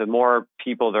the more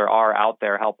people there are out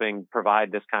there helping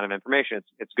provide this kind of information,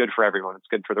 it's good for everyone. It's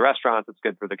good for the restaurants. It's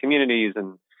good for the communities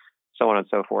and so on and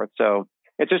so forth. So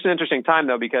it's just an interesting time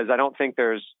though, because I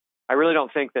really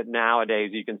don't think that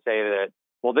nowadays you can say that,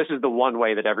 well, this is the one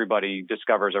way that everybody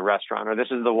discovers a restaurant, or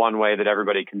this is the one way that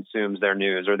everybody consumes their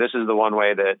news, or this is the one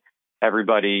way that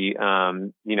everybody,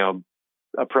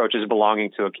 approaches belonging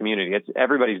to a community.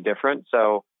 Everybody's different.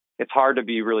 So it's hard to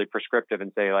be really prescriptive and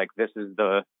say this is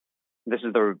the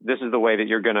way that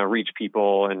you're going to reach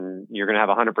people and you're going to have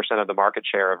 100% of the market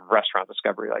share of restaurant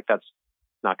discovery. That's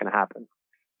not going to happen.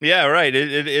 Yeah, right.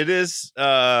 It is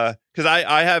because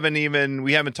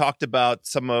we haven't talked about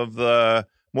some of the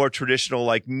more traditional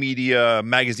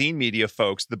magazine media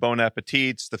folks, the Bon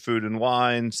Appetits, the Food and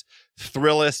Wines.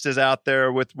 Thrillist is out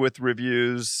there with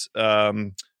reviews.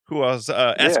 Who else?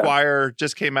 Esquire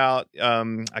just came out.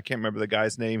 I can't remember the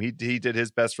guy's name. He did his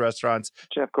best restaurants.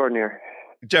 Jeff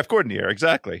Gordonier,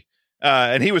 exactly.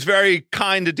 And he was very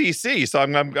kind to DC. So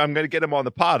I'm going to get him on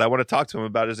the pod. I want to talk to him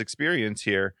about his experience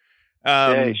here.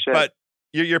 But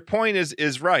your point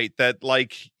is right that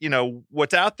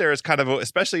what's out there is kind of,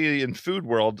 especially in food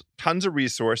world, tons of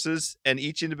resources, and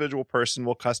each individual person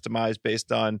will customize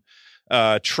based on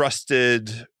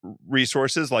trusted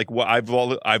resources. Like what I've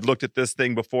looked at this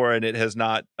thing before and it has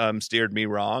not steered me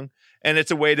wrong. And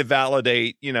it's a way to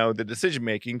validate, the decision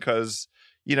making because,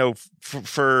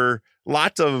 for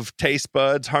lots of taste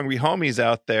buds, hungry homies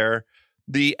out there,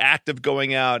 the act of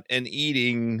going out and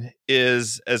eating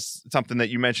is, as something that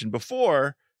you mentioned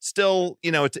before, still,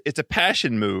 it's a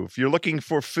passion move. You're looking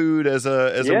for food as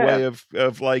a way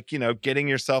of getting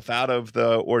yourself out of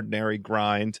the ordinary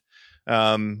grind.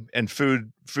 And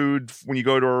food when you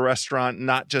go to a restaurant,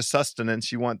 not just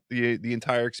sustenance, you want the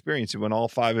entire experience. You want all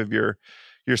 5 of your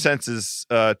your senses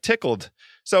tickled.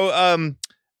 So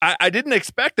I didn't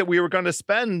expect that we were going to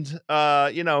spend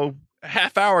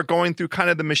half hour going through kind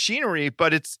of the machinery,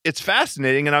 but it's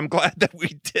fascinating, and I'm glad that we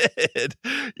did.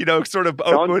 Sort of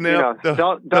open up the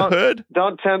hood.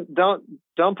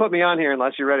 Don't put me on here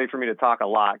unless you're ready for me to talk a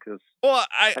lot, because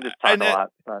I just talk a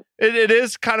lot. But. It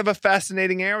is kind of a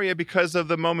fascinating area because of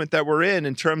the moment that we're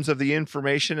in terms of the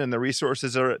information and the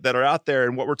resources that are out there.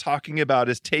 And what we're talking about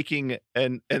is taking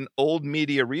an old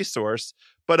media resource,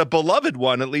 but a beloved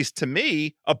one, at least to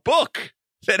me, a book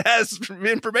that has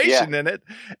information in it.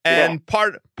 And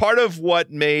part of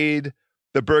what made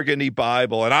the Burgundy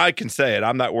Bible, and I can say it,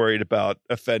 I'm not worried about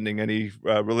offending any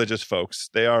religious folks.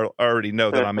 They already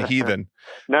know that I'm a heathen.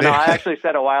 No, I actually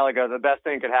said a while ago, the best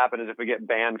thing could happen is if we get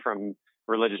banned from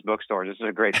religious bookstores. This is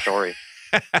a great story.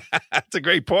 That's a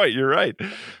great point. You're right.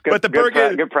 But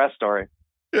good press story.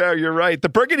 Yeah, you're right. The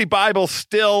Burgundy Bible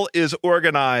still is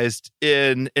organized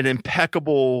in an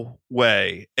impeccable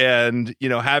way, and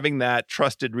having that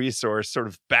trusted resource sort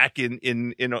of back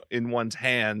in one's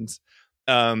hands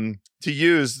to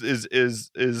use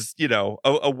is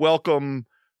a welcome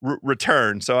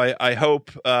return. So I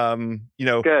hope Good.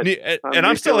 And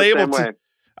I'm still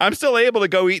able to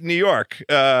go eat in New York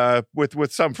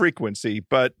with some frequency,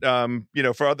 but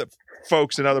for other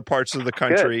folks in other parts of the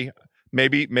country. Good.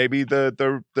 Maybe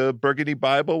the Burgundy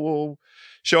Bible will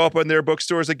show up in their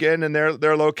bookstores again in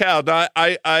their locale. Now,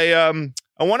 I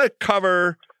want to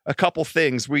cover a couple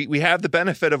things. We have the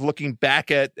benefit of looking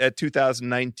back at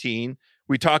 2019.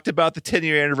 We talked about the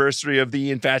 10-year anniversary of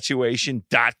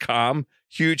theinfatuation.com.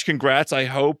 Huge congrats. I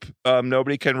hope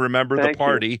nobody can remember the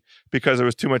party because there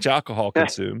was too much alcohol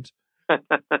consumed.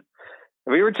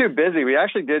 We were too busy. We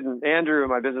actually didn't. Andrew,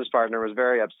 my business partner, was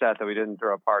very upset that we didn't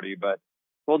throw a party, but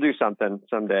we'll do something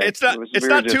someday. It's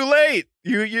not too late.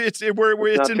 It's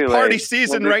in party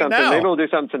season right now. Maybe we'll do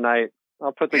something tonight.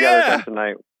 I'll put together something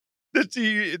tonight.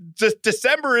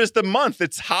 December is the month.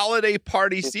 It's holiday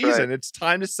party season. Right. It's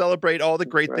time to celebrate all the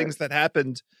great things that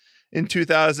happened in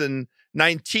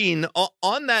 2019.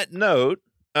 On that note,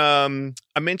 I'm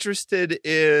interested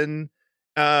in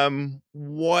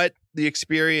what the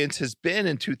experience has been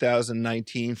in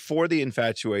 2019 for the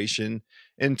Infatuation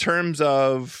in terms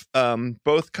of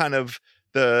both kind of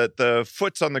the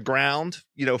foots on the ground,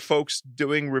 folks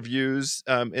doing reviews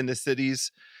in the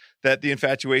cities that the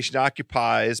Infatuation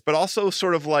occupies, but also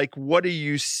sort of like, what are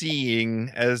you seeing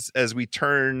as we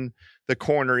turn the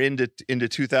corner into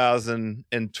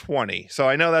 2020? So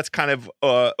I know that's kind of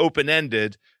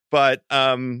open-ended, but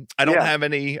I don't have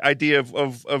any idea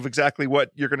of exactly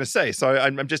what you're going to say. So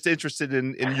I'm just interested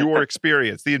in your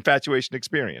experience, the Infatuation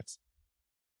experience.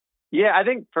 Yeah, I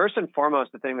think first and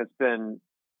foremost, the thing that's been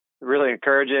really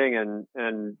encouraging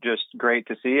and just great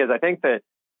to see is I think that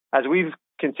as we've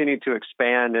continued to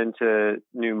expand into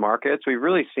new markets, we've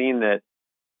really seen that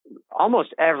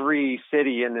almost every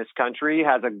city in this country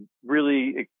has a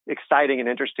really exciting and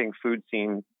interesting food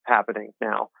scene happening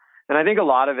now. And I think a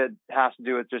lot of it has to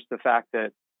do with just the fact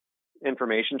that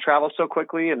information travels so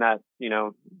quickly, and that,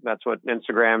 that's what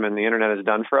Instagram and the internet has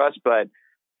done for us. But,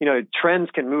 trends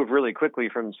can move really quickly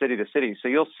from city to city. So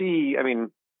you'll see,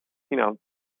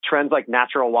 trends like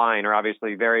natural wine are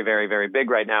obviously very, very, very big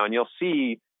right now. And you'll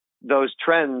see those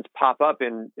trends pop up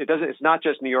it's not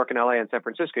just New York and LA and San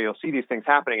Francisco. You'll see these things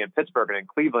happening in Pittsburgh and in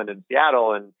Cleveland and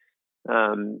Seattle. And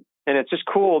it's just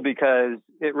cool because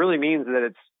it really means that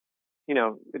it's,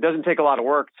 it doesn't take a lot of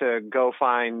work to go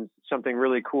find something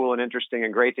really cool and interesting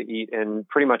and great to eat in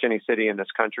pretty much any city in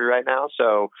this country right now.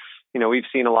 So, we've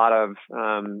seen a lot of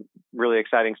really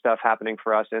exciting stuff happening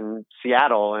for us in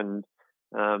Seattle, and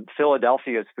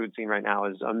Philadelphia's food scene right now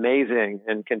is amazing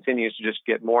and continues to just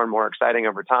get more and more exciting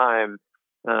over time.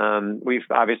 We've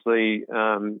obviously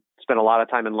spent a lot of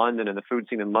time in London, and the food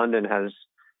scene in London has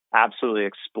absolutely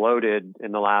exploded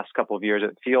in the last couple of years.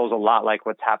 It feels a lot like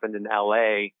what's happened in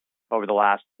LA over the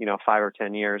last, 5 or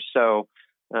 10 years. So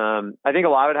I think a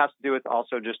lot of it has to do with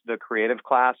also just the creative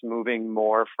class moving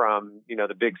more from,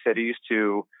 the big cities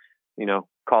to,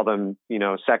 call them,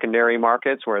 secondary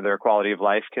markets where their quality of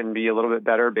life can be a little bit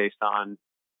better based on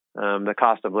the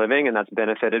cost of living. And that's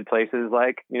benefited places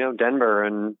like, Denver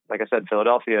and, like I said,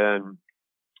 Philadelphia and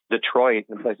Detroit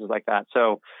and places like that.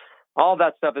 So all of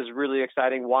that stuff is really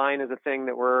exciting. Wine is a thing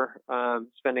that we're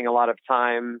spending a lot of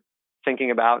time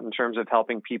thinking about in terms of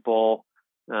helping people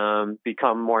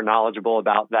become more knowledgeable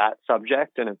about that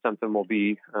subject. And it's something we'll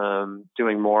be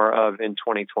doing more of in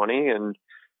 2020. And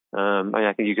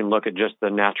I think you can look at just the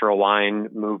natural wine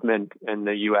movement in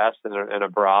the U.S. and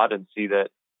abroad and see that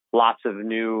lots of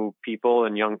new people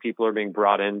and young people are being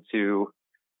brought into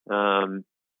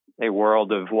a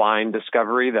world of wine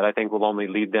discovery that I think will only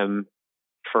lead them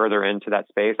further into that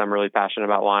space. I'm really passionate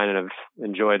about wine and have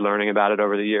enjoyed learning about it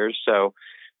over the years. So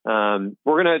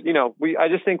we're going to, I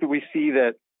just think that we see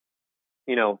that,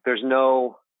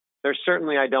 there's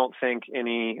certainly, I don't think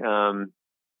any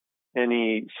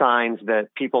signs that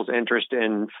people's interest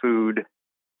in food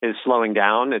is slowing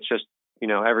down. It's just,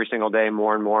 every single day,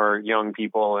 more and more young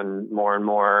people and more and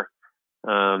more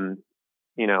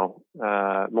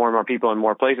people in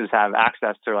more places have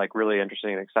access to like really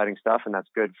interesting and exciting stuff. And that's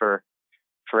good for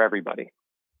everybody.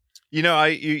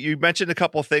 You mentioned a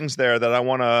couple of things there that I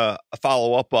want to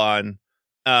follow up on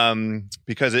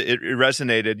because it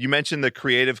resonated. You mentioned the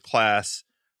creative class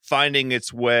finding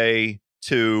its way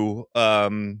to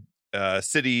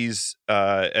cities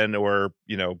or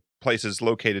places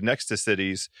located next to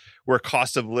cities where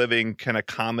cost of living can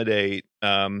accommodate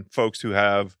folks who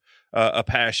have a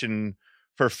passion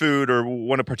for food or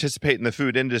want to participate in the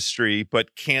food industry,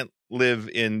 but can't live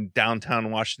in downtown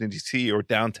Washington, D.C. or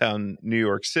downtown New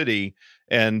York City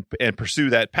and pursue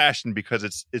that passion because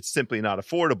it's simply not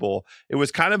affordable. It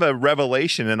was kind of a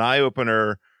revelation, an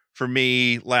eye-opener for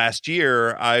me last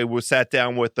year. I sat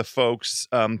down with the folks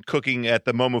cooking at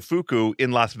the Momofuku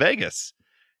in Las Vegas,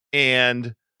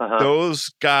 and those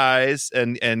guys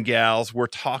and gals were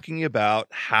talking about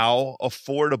how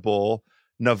affordable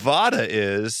Nevada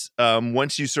is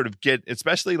once you sort of get,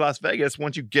 especially Las Vegas,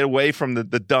 once you get away from the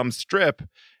dumb strip,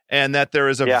 and that there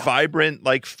is a vibrant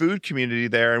like food community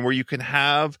there, and where you can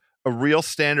have a real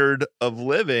standard of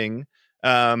living,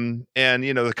 and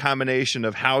the combination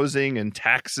of housing and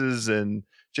taxes and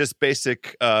just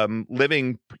basic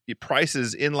living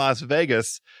prices in Las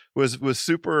Vegas was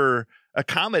super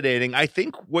accommodating. I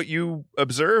think what you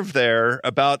observe there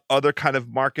about other kind of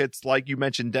markets, like you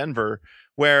mentioned Denver,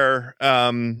 where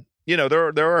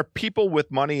there are people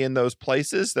with money in those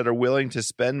places that are willing to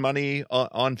spend money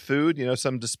on food,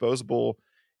 some disposable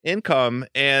income,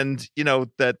 and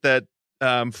that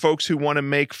folks who want to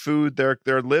make food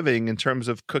their living in terms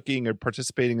of cooking or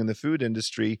participating in the food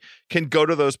industry can go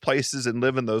to those places and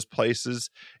live in those places.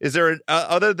 Is there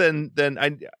other than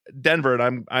Denver?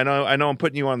 And I know I'm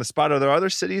putting you on the spot. Are there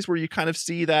other cities where you kind of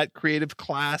see that creative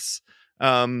class,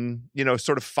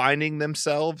 sort of finding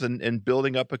themselves and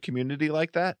building up a community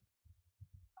like that?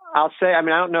 I'll say, I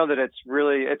don't know that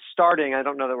it's starting. I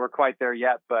don't know that we're quite there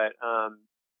yet, but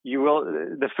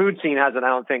the food scene hasn't, I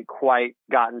don't think, quite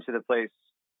gotten to the place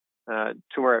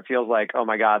to where it feels like, oh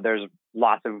my God, there's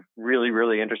lots of really,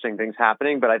 really interesting things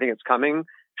happening, but I think it's coming.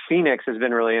 Phoenix has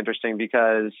been really interesting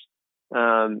because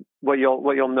what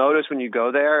you'll notice when you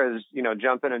go there is,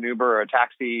 jump in an Uber or a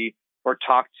taxi or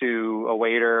talk to a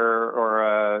waiter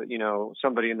or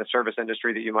somebody in the service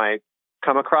industry that you might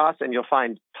come across, and you'll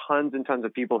find tons and tons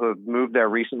of people who have moved there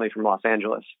recently from Los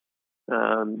Angeles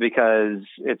because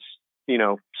it's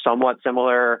somewhat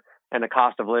similar, and the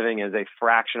cost of living is a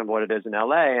fraction of what it is in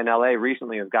LA. And LA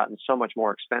recently has gotten so much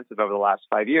more expensive over the last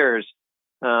 5 years.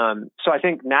 So I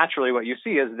think naturally what you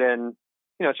see is then,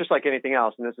 it's just like anything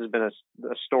else. And this has been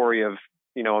a story of,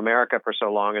 America for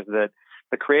so long, is that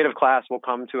the creative class will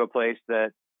come to a place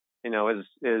that,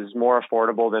 is more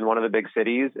affordable than one of the big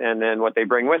cities. And then what they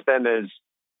bring with them is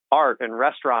art and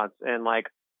restaurants and like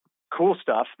cool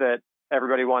stuff that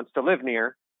everybody wants to live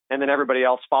near. And then everybody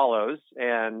else follows.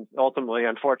 And ultimately,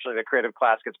 unfortunately, the creative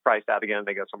class gets priced out again and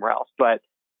they go somewhere else. But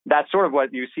that's sort of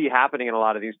what you see happening in a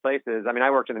lot of these places. I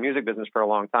worked in the music business for a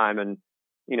long time, and,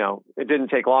 it didn't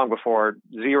take long before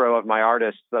zero of my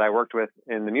artists that I worked with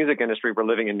in the music industry were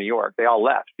living in New York. They all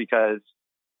left because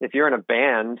if you're in a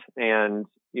band and,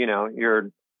 you're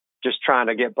just trying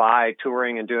to get by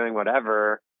touring and doing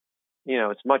whatever,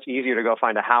 it's much easier to go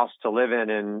find a house to live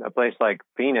in a place like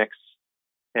Phoenix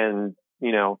and,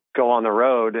 go on the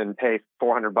road and pay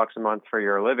 $400 a month for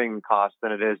your living costs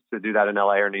than it is to do that in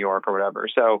LA or New York or whatever.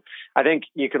 So I think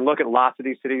you can look at lots of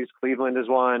these cities. Cleveland is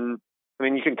one.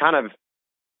 You can kind of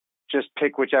just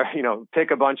pick whichever,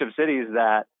 pick a bunch of cities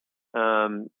that,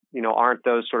 aren't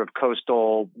those sort of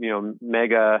coastal,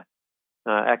 mega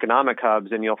economic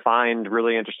hubs, and you'll find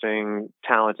really interesting,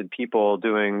 talented people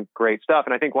doing great stuff.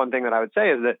 And I think one thing that I would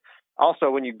say is that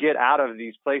also, when you get out of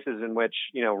these places in which,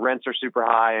 rents are super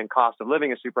high and cost of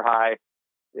living is super high,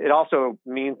 it also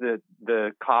means that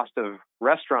the cost of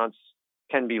restaurants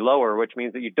can be lower, which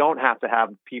means that you don't have to have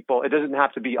people. It doesn't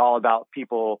have to be all about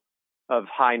people of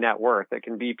high net worth. It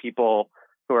can be people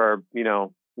who are,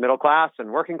 middle class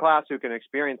and working class who can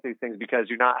experience these things because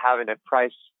you're not having to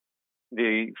price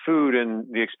the food and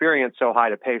the experience so high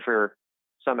to pay for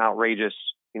some outrageous,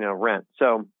 rent.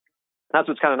 So that's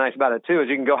what's kind of nice about it too, is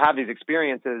you can go have these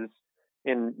experiences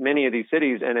in many of these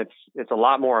cities, and it's a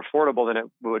lot more affordable than it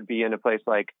would be in a place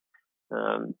like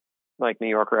New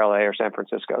York or LA or San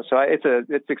Francisco. So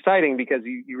it's exciting because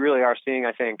you really are seeing,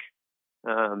 I think,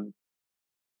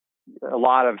 a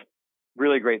lot of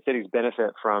really great cities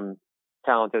benefit from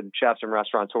talented chefs and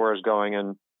restaurateurs going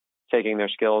and taking their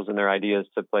skills and their ideas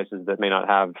to places that may not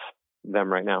have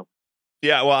them right now.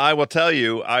 Yeah, well, I will tell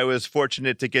you, I was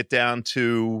fortunate to get down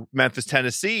to Memphis,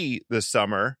 Tennessee this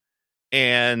summer,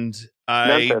 and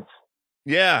Memphis.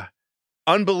 Yeah,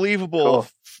 unbelievable Cool.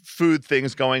 food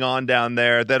things going on down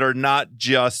there that are not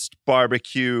just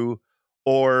barbecue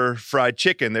or fried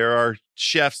chicken. There are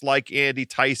chefs like Andy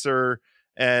Ticer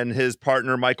and his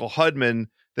partner Michael Hudman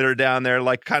that are down there,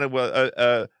 like kind of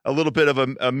a little bit of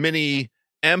a mini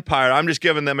empire. I'm just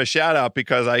giving them a shout out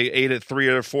because I ate at 3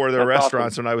 or 4 of their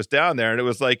restaurants when I was down there. And it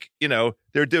was like,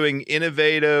 they're doing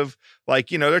innovative,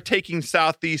 they're taking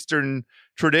Southeastern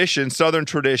traditions, Southern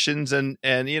traditions and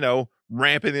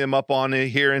ramping them up on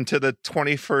here into the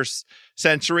 21st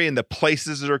century. And the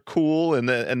places are cool and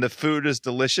the food is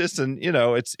delicious. And,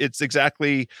 it's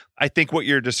exactly, I think, what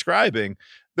you're describing.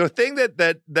 The thing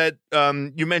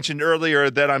that you mentioned earlier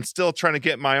that I'm still trying to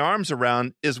get my arms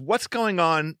around is what's going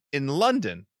on in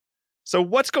London. So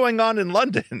what's going on in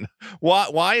London?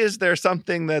 Why is there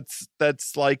something that's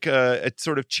like a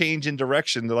sort of change in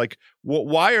direction? They're like,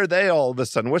 why are they all of a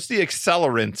sudden? What's the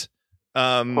accelerant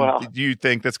do you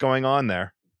think that's going on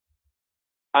there?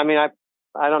 I mean,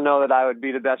 I don't know that I would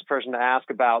be the best person to ask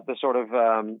about the sort of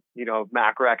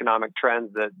macroeconomic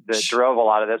trends that drove a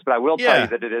lot of this, but I will tell you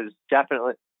that it is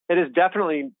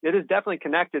definitely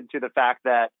connected to the fact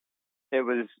that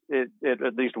it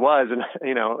at least was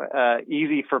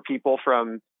easy for people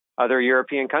from other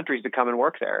European countries to come and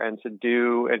work there and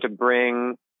to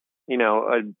bring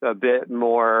a bit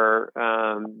more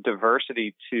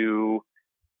diversity to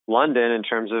London in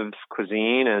terms of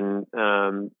cuisine and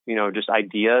just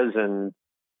ideas and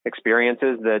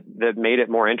experiences that made it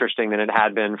more interesting than it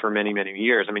had been for many, many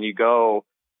years. I mean,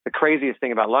 the craziest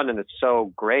thing about London that's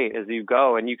so great is you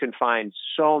go and you can find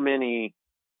so many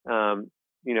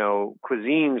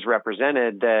cuisines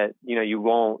represented that you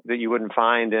wouldn't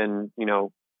find in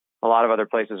a lot of other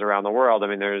places around the world. I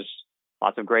mean, there's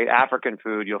lots of great African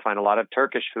food. You'll find a lot of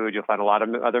Turkish food. You'll find a lot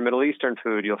of other Middle Eastern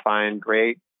food. You'll find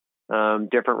great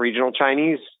different regional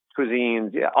Chinese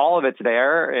cuisines. Yeah, all of it's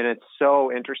there, and it's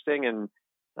so interesting, and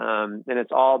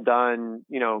it's all done.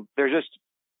 There's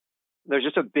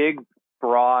just a big,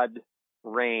 broad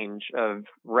range of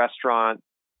restaurant,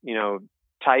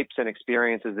 types and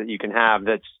experiences that you can have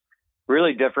that's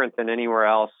really different than anywhere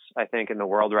else, I think, in the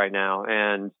world right now.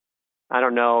 And I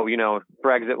don't know,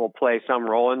 Brexit will play some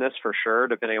role in this for sure,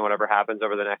 depending on whatever happens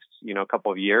over the next,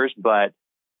 couple of years. But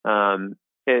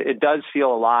it does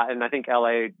feel a lot. And I think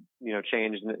LA,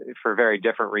 changed for very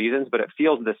different reasons, but it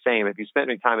feels the same. If you spent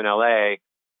any time in LA,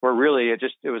 where really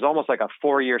it was almost like a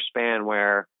 4-year span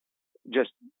where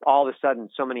just all of a sudden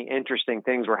so many interesting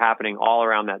things were happening all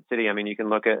around that city. I mean, you can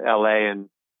look at LA and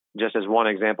just as one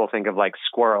example, think of like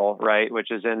Squirrel, right?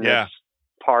 Which is in this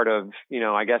part of,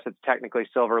 I guess it's technically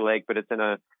Silver Lake, but it's in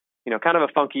a, kind of a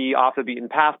funky off the beaten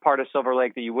path part of Silver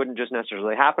Lake that you wouldn't just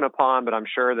necessarily happen upon. But I'm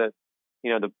sure that,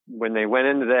 when they went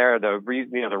into there, the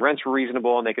rents were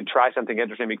reasonable and they could try something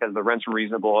interesting because the rents were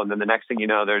reasonable. And then the next thing you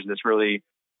know, there's this really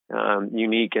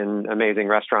unique and amazing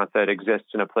restaurant that exists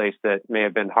in a place that may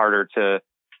have been harder to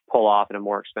pull off in a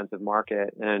more expensive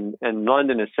market. And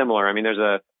London is similar. I mean,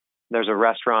 there's a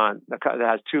restaurant that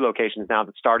has 2 locations now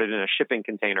that started in a shipping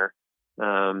container,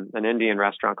 an Indian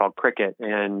restaurant called Cricket.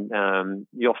 And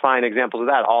you'll find examples of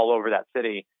that all over that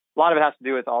city. A lot of it has to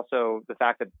do with also the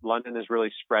fact that London is really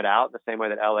spread out the same way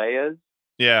that LA is.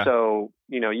 Yeah. So,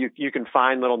 you can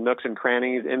find little nooks and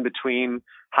crannies in between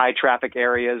high traffic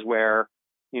areas where,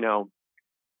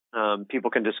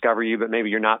 people can discover you, but maybe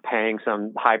you're not paying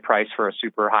some high price for a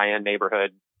super high end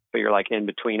neighborhood, but you're like in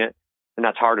between it. And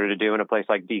that's harder to do in a place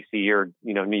like DC or,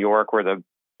 New York, where the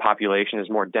population is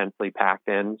more densely packed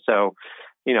in. So,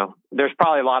 there's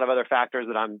probably a lot of other factors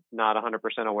that I'm not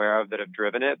 100% aware of that have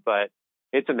driven it, but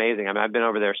it's amazing. I mean, I've been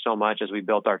over there so much as we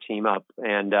built our team up,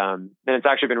 and it's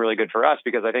actually been really good for us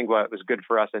because I think what was good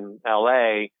for us in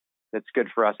LA that's good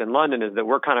for us in London is that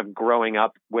we're kind of growing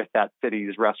up with that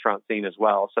city's restaurant scene as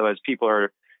well. So as people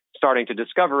are starting to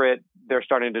discover it, they're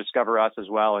starting to discover us as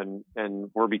well. And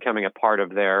we're becoming a part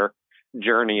of their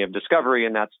journey of discovery.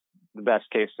 And that's the best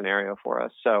case scenario for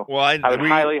us. So I would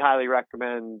highly, highly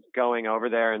recommend going over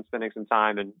there and spending some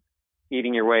time and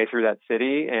eating your way through that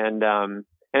city. And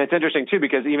it's interesting too,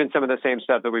 because even some of the same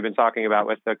stuff that we've been talking about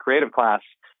with the creative class,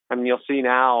 I mean, you'll see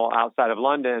now outside of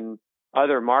London,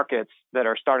 other markets that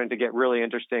are starting to get really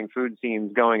interesting food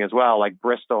scenes going as well, like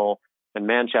Bristol and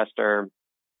Manchester.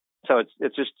 So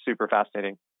it's just super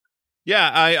fascinating.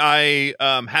 Yeah, I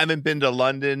haven't been to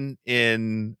London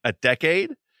in a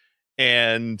decade,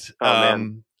 and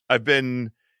I've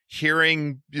been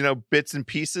hearing bits and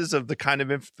pieces of the kind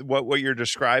of what you're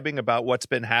describing about what's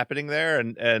been happening there,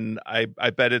 and I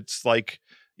bet it's like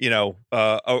a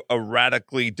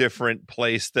radically different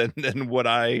place than what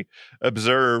I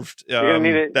observed. You're gonna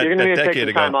need to take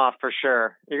some time off for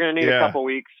sure. You're gonna need a couple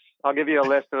weeks. I'll give you a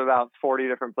list of about 40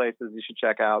 different places you should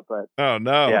check out. But oh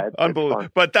no, yeah, unbelievable.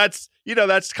 But that's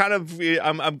kind of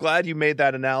I'm glad you made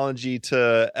that analogy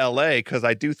to LA, because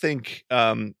I do think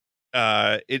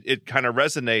it kind of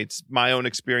resonates. My own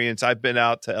experience, I've been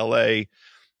out to LA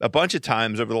a bunch of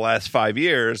times over the last 5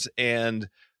 years, and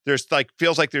there's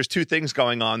feels like there's two things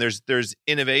going on. There's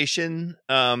innovation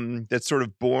that's sort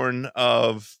of born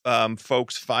of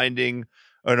folks finding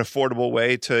an affordable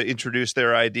way to introduce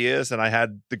their ideas. And I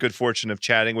had the good fortune of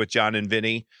chatting with John and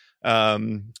Vinny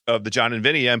of the John and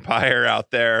Vinny Empire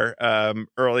out there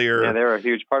earlier. Yeah, they were a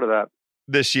huge part of that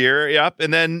this year. Yep.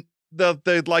 And then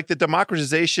the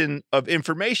democratization of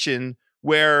information,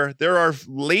 where there are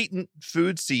latent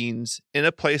food scenes in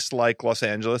a place like Los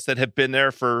Angeles that have been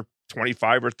there for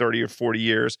 25 or 30 or 40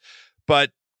 years,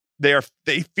 but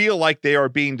they feel like they are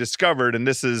being discovered. And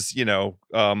this is,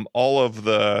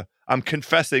 I'm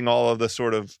confessing all of the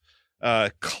sort of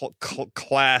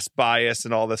class bias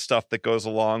and all the stuff that goes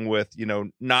along with,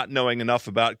 not knowing enough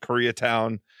about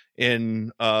Koreatown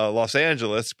in Los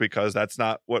Angeles, because that's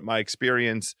not what my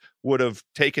experience would have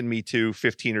taken me to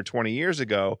 15 or 20 years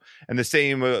ago. And the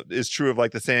same is true of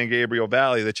like the San Gabriel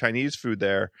Valley, the Chinese food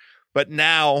there. But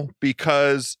now,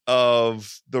 because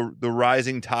of the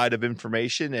rising tide of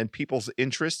information and people's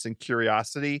interests and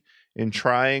curiosity in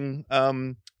trying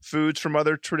foods from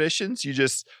other traditions, you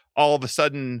just all of a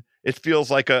sudden it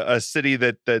feels like a city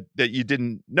that you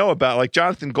didn't know about. Like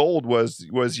Jonathan Gold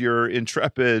was your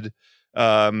intrepid,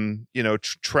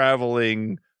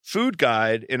 traveling food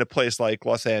guide in a place like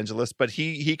Los Angeles, but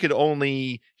he's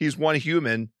one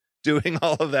human doing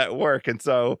all of that work. And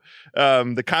so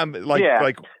go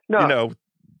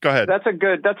ahead. That's a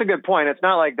good point. It's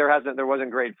not like there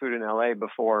wasn't great food in LA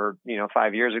before,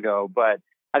 5 years ago, but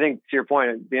I think to your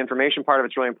point, the information part of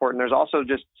it's really important. There's also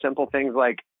just simple things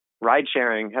like ride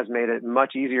sharing has made it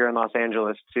much easier in Los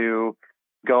Angeles to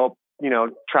go,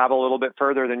 travel a little bit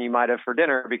further than you might have for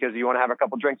dinner because you want to have a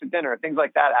couple drinks at dinner. Things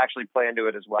like that actually play into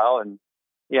it as well. And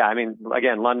yeah, I mean,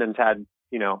 again, London's had,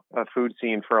 a food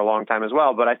scene for a long time as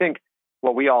well. But I think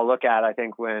what we all look at, I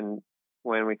think when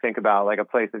we think about like a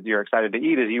place that you're excited to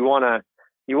eat, is you want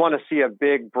to see a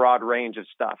big, broad range of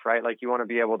stuff, right? Like you want to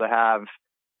be able to have,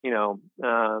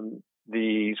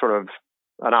 the sort of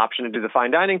an option to do the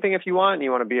fine dining thing if you want, and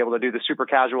you want to be able to do the super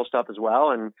casual stuff as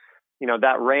well. And,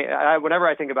 that range, whenever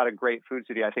I think about a great food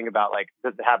city, I think about like,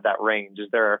 does it have that range? Is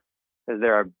there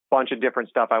a bunch of different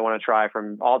stuff I want to try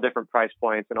from all different price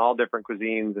points and all different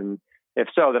cuisines? And if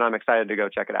so, then I'm excited to go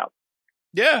check it out.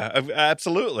 Yeah,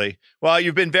 absolutely. Well,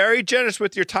 you've been very generous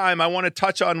with your time. I want to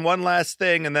touch on one last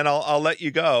thing, and then I'll let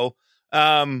you go.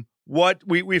 What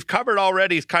we've covered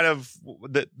already is kind of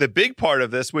the big part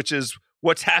of this, which is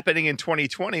what's happening in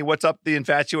 2020. What's up the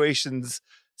Infatuation's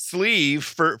sleeve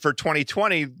for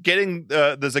 2020? Getting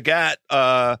the Zagat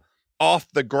off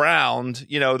the ground.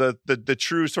 The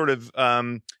true sort of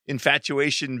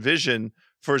Infatuation vision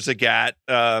for Zagat,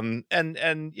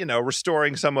 and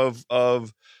restoring some of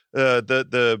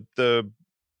the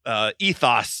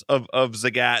ethos of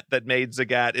Zagat that made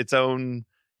Zagat its own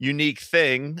unique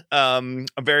thing. I'm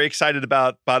very excited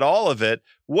about all of it.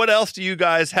 What else do you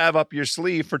guys have up your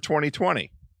sleeve for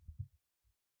 2020?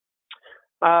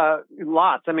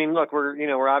 Lots. I mean, look,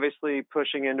 we're obviously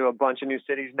pushing into a bunch of new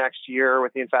cities next year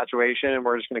with the Infatuation, and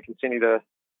we're just going to continue to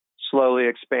slowly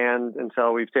expand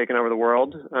until we've taken over the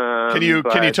world. Can you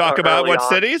talk about what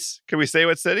cities? Can we say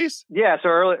what cities? Yeah. So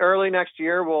early next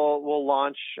year, we'll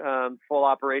launch full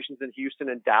operations in Houston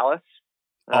and Dallas.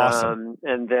 Awesome.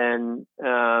 And then,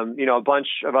 a bunch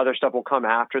of other stuff will come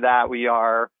after that. We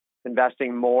are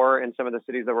investing more in some of the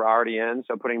cities that we're already in.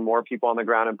 So putting more people on the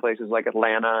ground in places like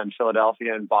Atlanta and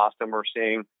Philadelphia and Boston. We're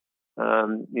seeing,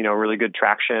 really good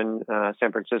traction,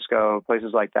 San Francisco,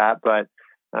 places like that. But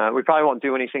we probably won't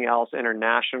do anything else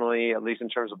internationally, at least in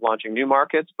terms of launching new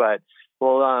markets. But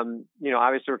we'll,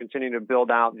 obviously we're continuing to build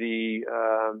out the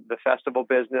festival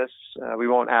business. We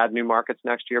won't add new markets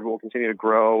next year, but we'll continue to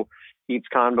grow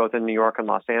EatsCon both in New York and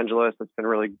Los Angeles. That's been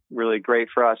really, really great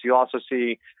for us. You also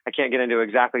see, I can't get into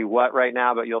exactly what right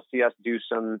now, but you'll see us do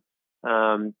some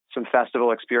some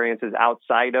festival experiences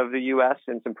outside of the U.S.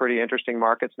 in some pretty interesting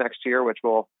markets next year, which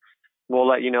we'll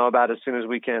let you know about as soon as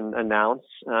we can announce.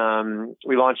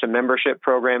 We launched a membership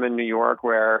program in New York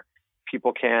where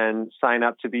people can sign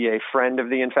up to be a friend of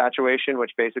the Infatuation,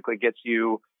 which basically gets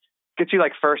you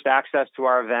like first access to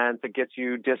our events. It gets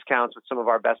you discounts with some of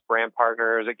our best brand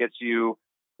partners. It gets you,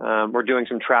 we're doing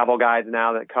some travel guides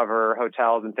now that cover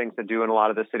hotels and things to do in a lot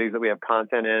of the cities that we have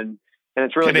content in. And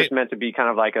it's really just meant to be kind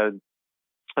of like a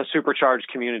supercharged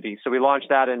community. So we launched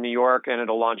that in New York, and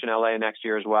it'll launch in LA next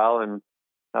year as well. And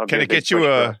can it get you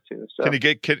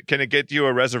can it get you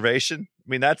a reservation? I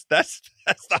mean, that's the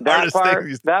hardest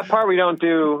thing. That part we don't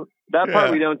do.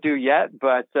 Part we don't do yet,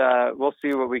 but we'll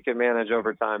see what we can manage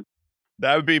over time.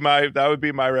 That would be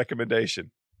my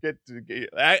recommendation.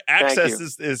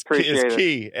 Access is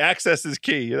key. Access is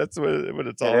key. That's what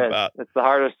it's all about. It's the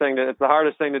hardest thing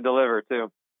to deliver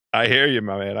too. I hear you,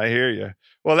 my man. I hear you.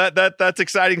 Well, that's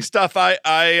exciting stuff.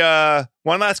 I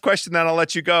one last question, then I'll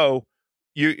let you go.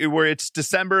 It's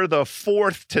December the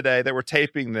 4th today that we're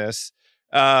taping this.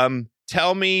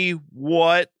 Tell me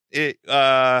what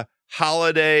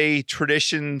holiday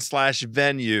tradition /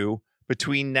 venue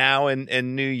between now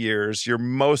and New Year's you're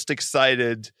most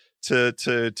excited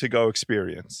to go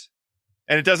experience.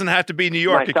 And it doesn't have to be New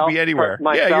York. It could be anywhere.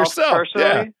 Yourself.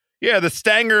 Personally? Yeah, the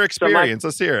Stanger experience.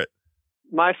 Let's hear it.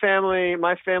 My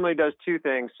family does two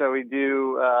things. So we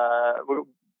do,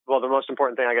 the most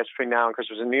important thing, I guess, between now and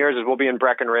Christmas and New Year's is we'll be in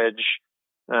Breckenridge.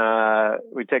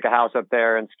 We take a house up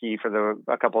there and ski for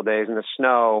a couple of days in the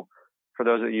snow. For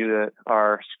those of you that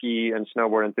are ski and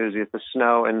snowboard enthusiasts, the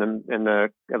snow in the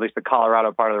at least the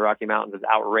Colorado part of the Rocky Mountains is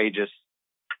outrageous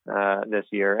this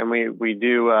year. And we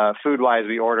do food wise,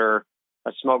 we order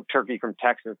a smoked turkey from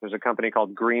Texas. There's a company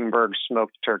called Greenberg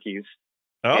Smoked Turkeys.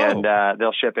 Oh. And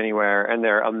they'll ship anywhere, and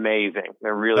they're amazing.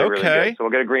 They're really good. So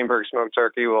we'll get a Greenberg smoked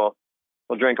turkey. We'll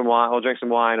drink some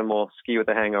wine, and we'll ski with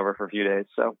a hangover for a few days.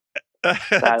 So that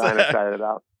I'm excited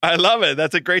about. I love it.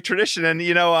 That's a great tradition. And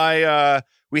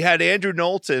we had Andrew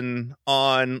Knowlton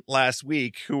on last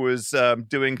week, who was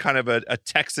doing kind of a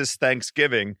Texas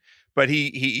Thanksgiving, but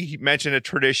he mentioned a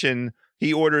tradition.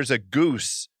 He orders a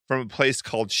goose from a place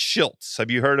called Schiltz.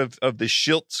 Have you heard of the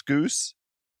Schiltz goose?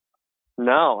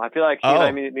 No, I feel like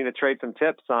I need to trade some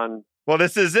tips on. Well,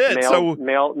 this is it.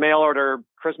 Mail order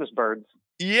Christmas birds.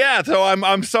 Yeah, so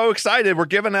I'm so excited. We're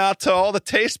giving out to all the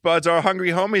taste buds, our hungry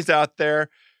homies out there.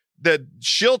 The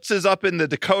Schiltz is up in the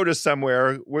Dakotas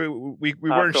somewhere. We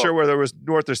weren't sure whether it was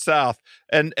north or south.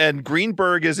 And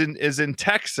Greenberg is in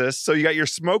Texas. So you got your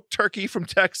smoked turkey from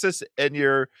Texas and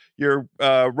your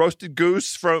roasted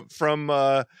goose from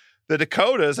the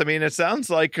Dakotas. I mean, it sounds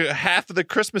like half of the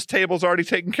Christmas table's already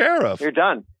taken care of. You're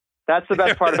done. That's the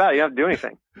best part about it. You don't have to do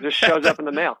anything. It just shows up in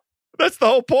the mail. That's the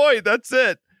whole point. That's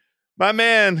it. My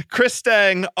man, Chris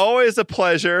Stang, always a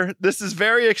pleasure. This is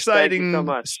very exciting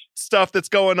stuff that's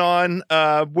going on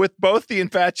with both the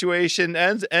Infatuation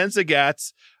and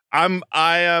Zagat's.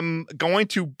 I am going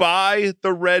to buy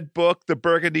the red book, the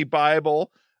Burgundy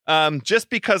Bible, just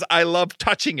because I love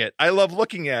touching it. I love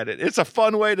looking at it. It's a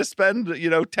fun way to spend,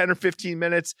 10 or 15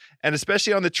 minutes, and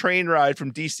especially on the train ride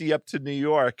from DC up to New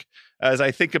York, as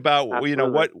I think about,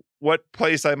 what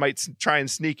place I might try and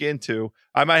sneak into.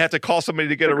 I might have to call somebody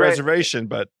to get a reservation,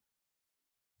 but.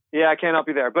 Yeah, I can't help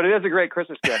you there, but it is a great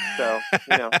Christmas gift. So,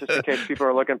 just in case people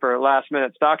are looking for last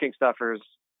minute stocking stuffers.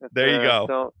 There you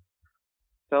go.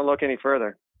 Don't look any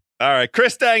further. All right.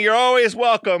 Chris Stang, you're always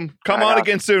welcome. Come on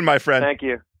again soon, my friend. Thank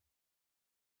you.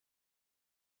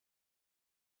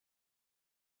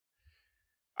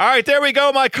 All right, there we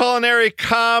go, my culinary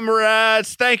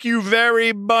comrades. Thank you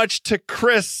very much to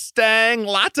Chris Stang.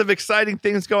 Lots of exciting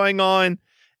things going on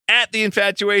at the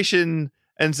Infatuation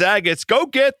and Zagat's. Go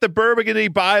get the Burgundy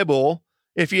Bible.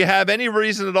 If you have any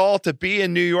reason at all to be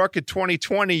in New York in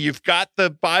 2020, you've got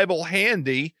the Bible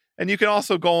handy, and you can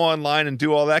also go online and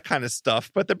do all that kind of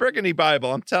stuff. But the Burgundy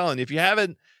Bible, I'm telling you, if you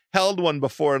haven't held one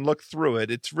before and looked through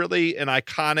it, it's really an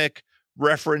iconic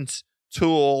reference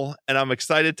tool, and I'm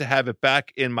excited to have it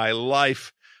back in my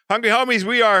life. Hungry Homies,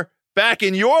 we are back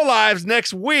in your lives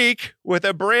next week with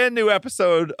a brand new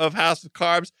episode of House of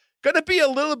Carbs. Going to be a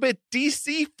little bit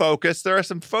DC focused. There are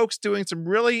some folks doing some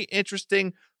really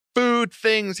interesting food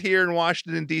things here in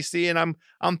Washington, DC, and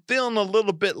I'm feeling a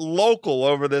little bit local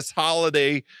over this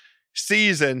holiday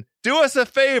season. Do us a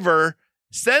favor,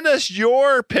 send us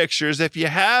your pictures, if you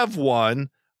have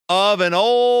one, of an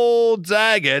old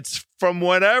Zagat's from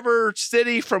whatever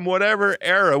city, from whatever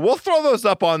era. We'll throw those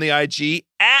up on the IG.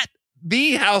 At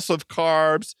the House of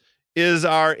Carbs is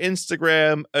our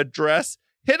Instagram address.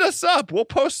 hit us up. We'll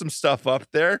post some stuff up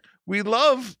there. We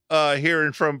love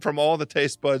hearing from all the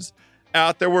taste buds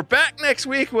out there. We're back next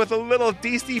week with a little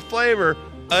DC flavor.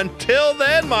 Until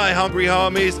then, my hungry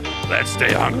homies, let's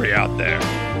stay hungry out there.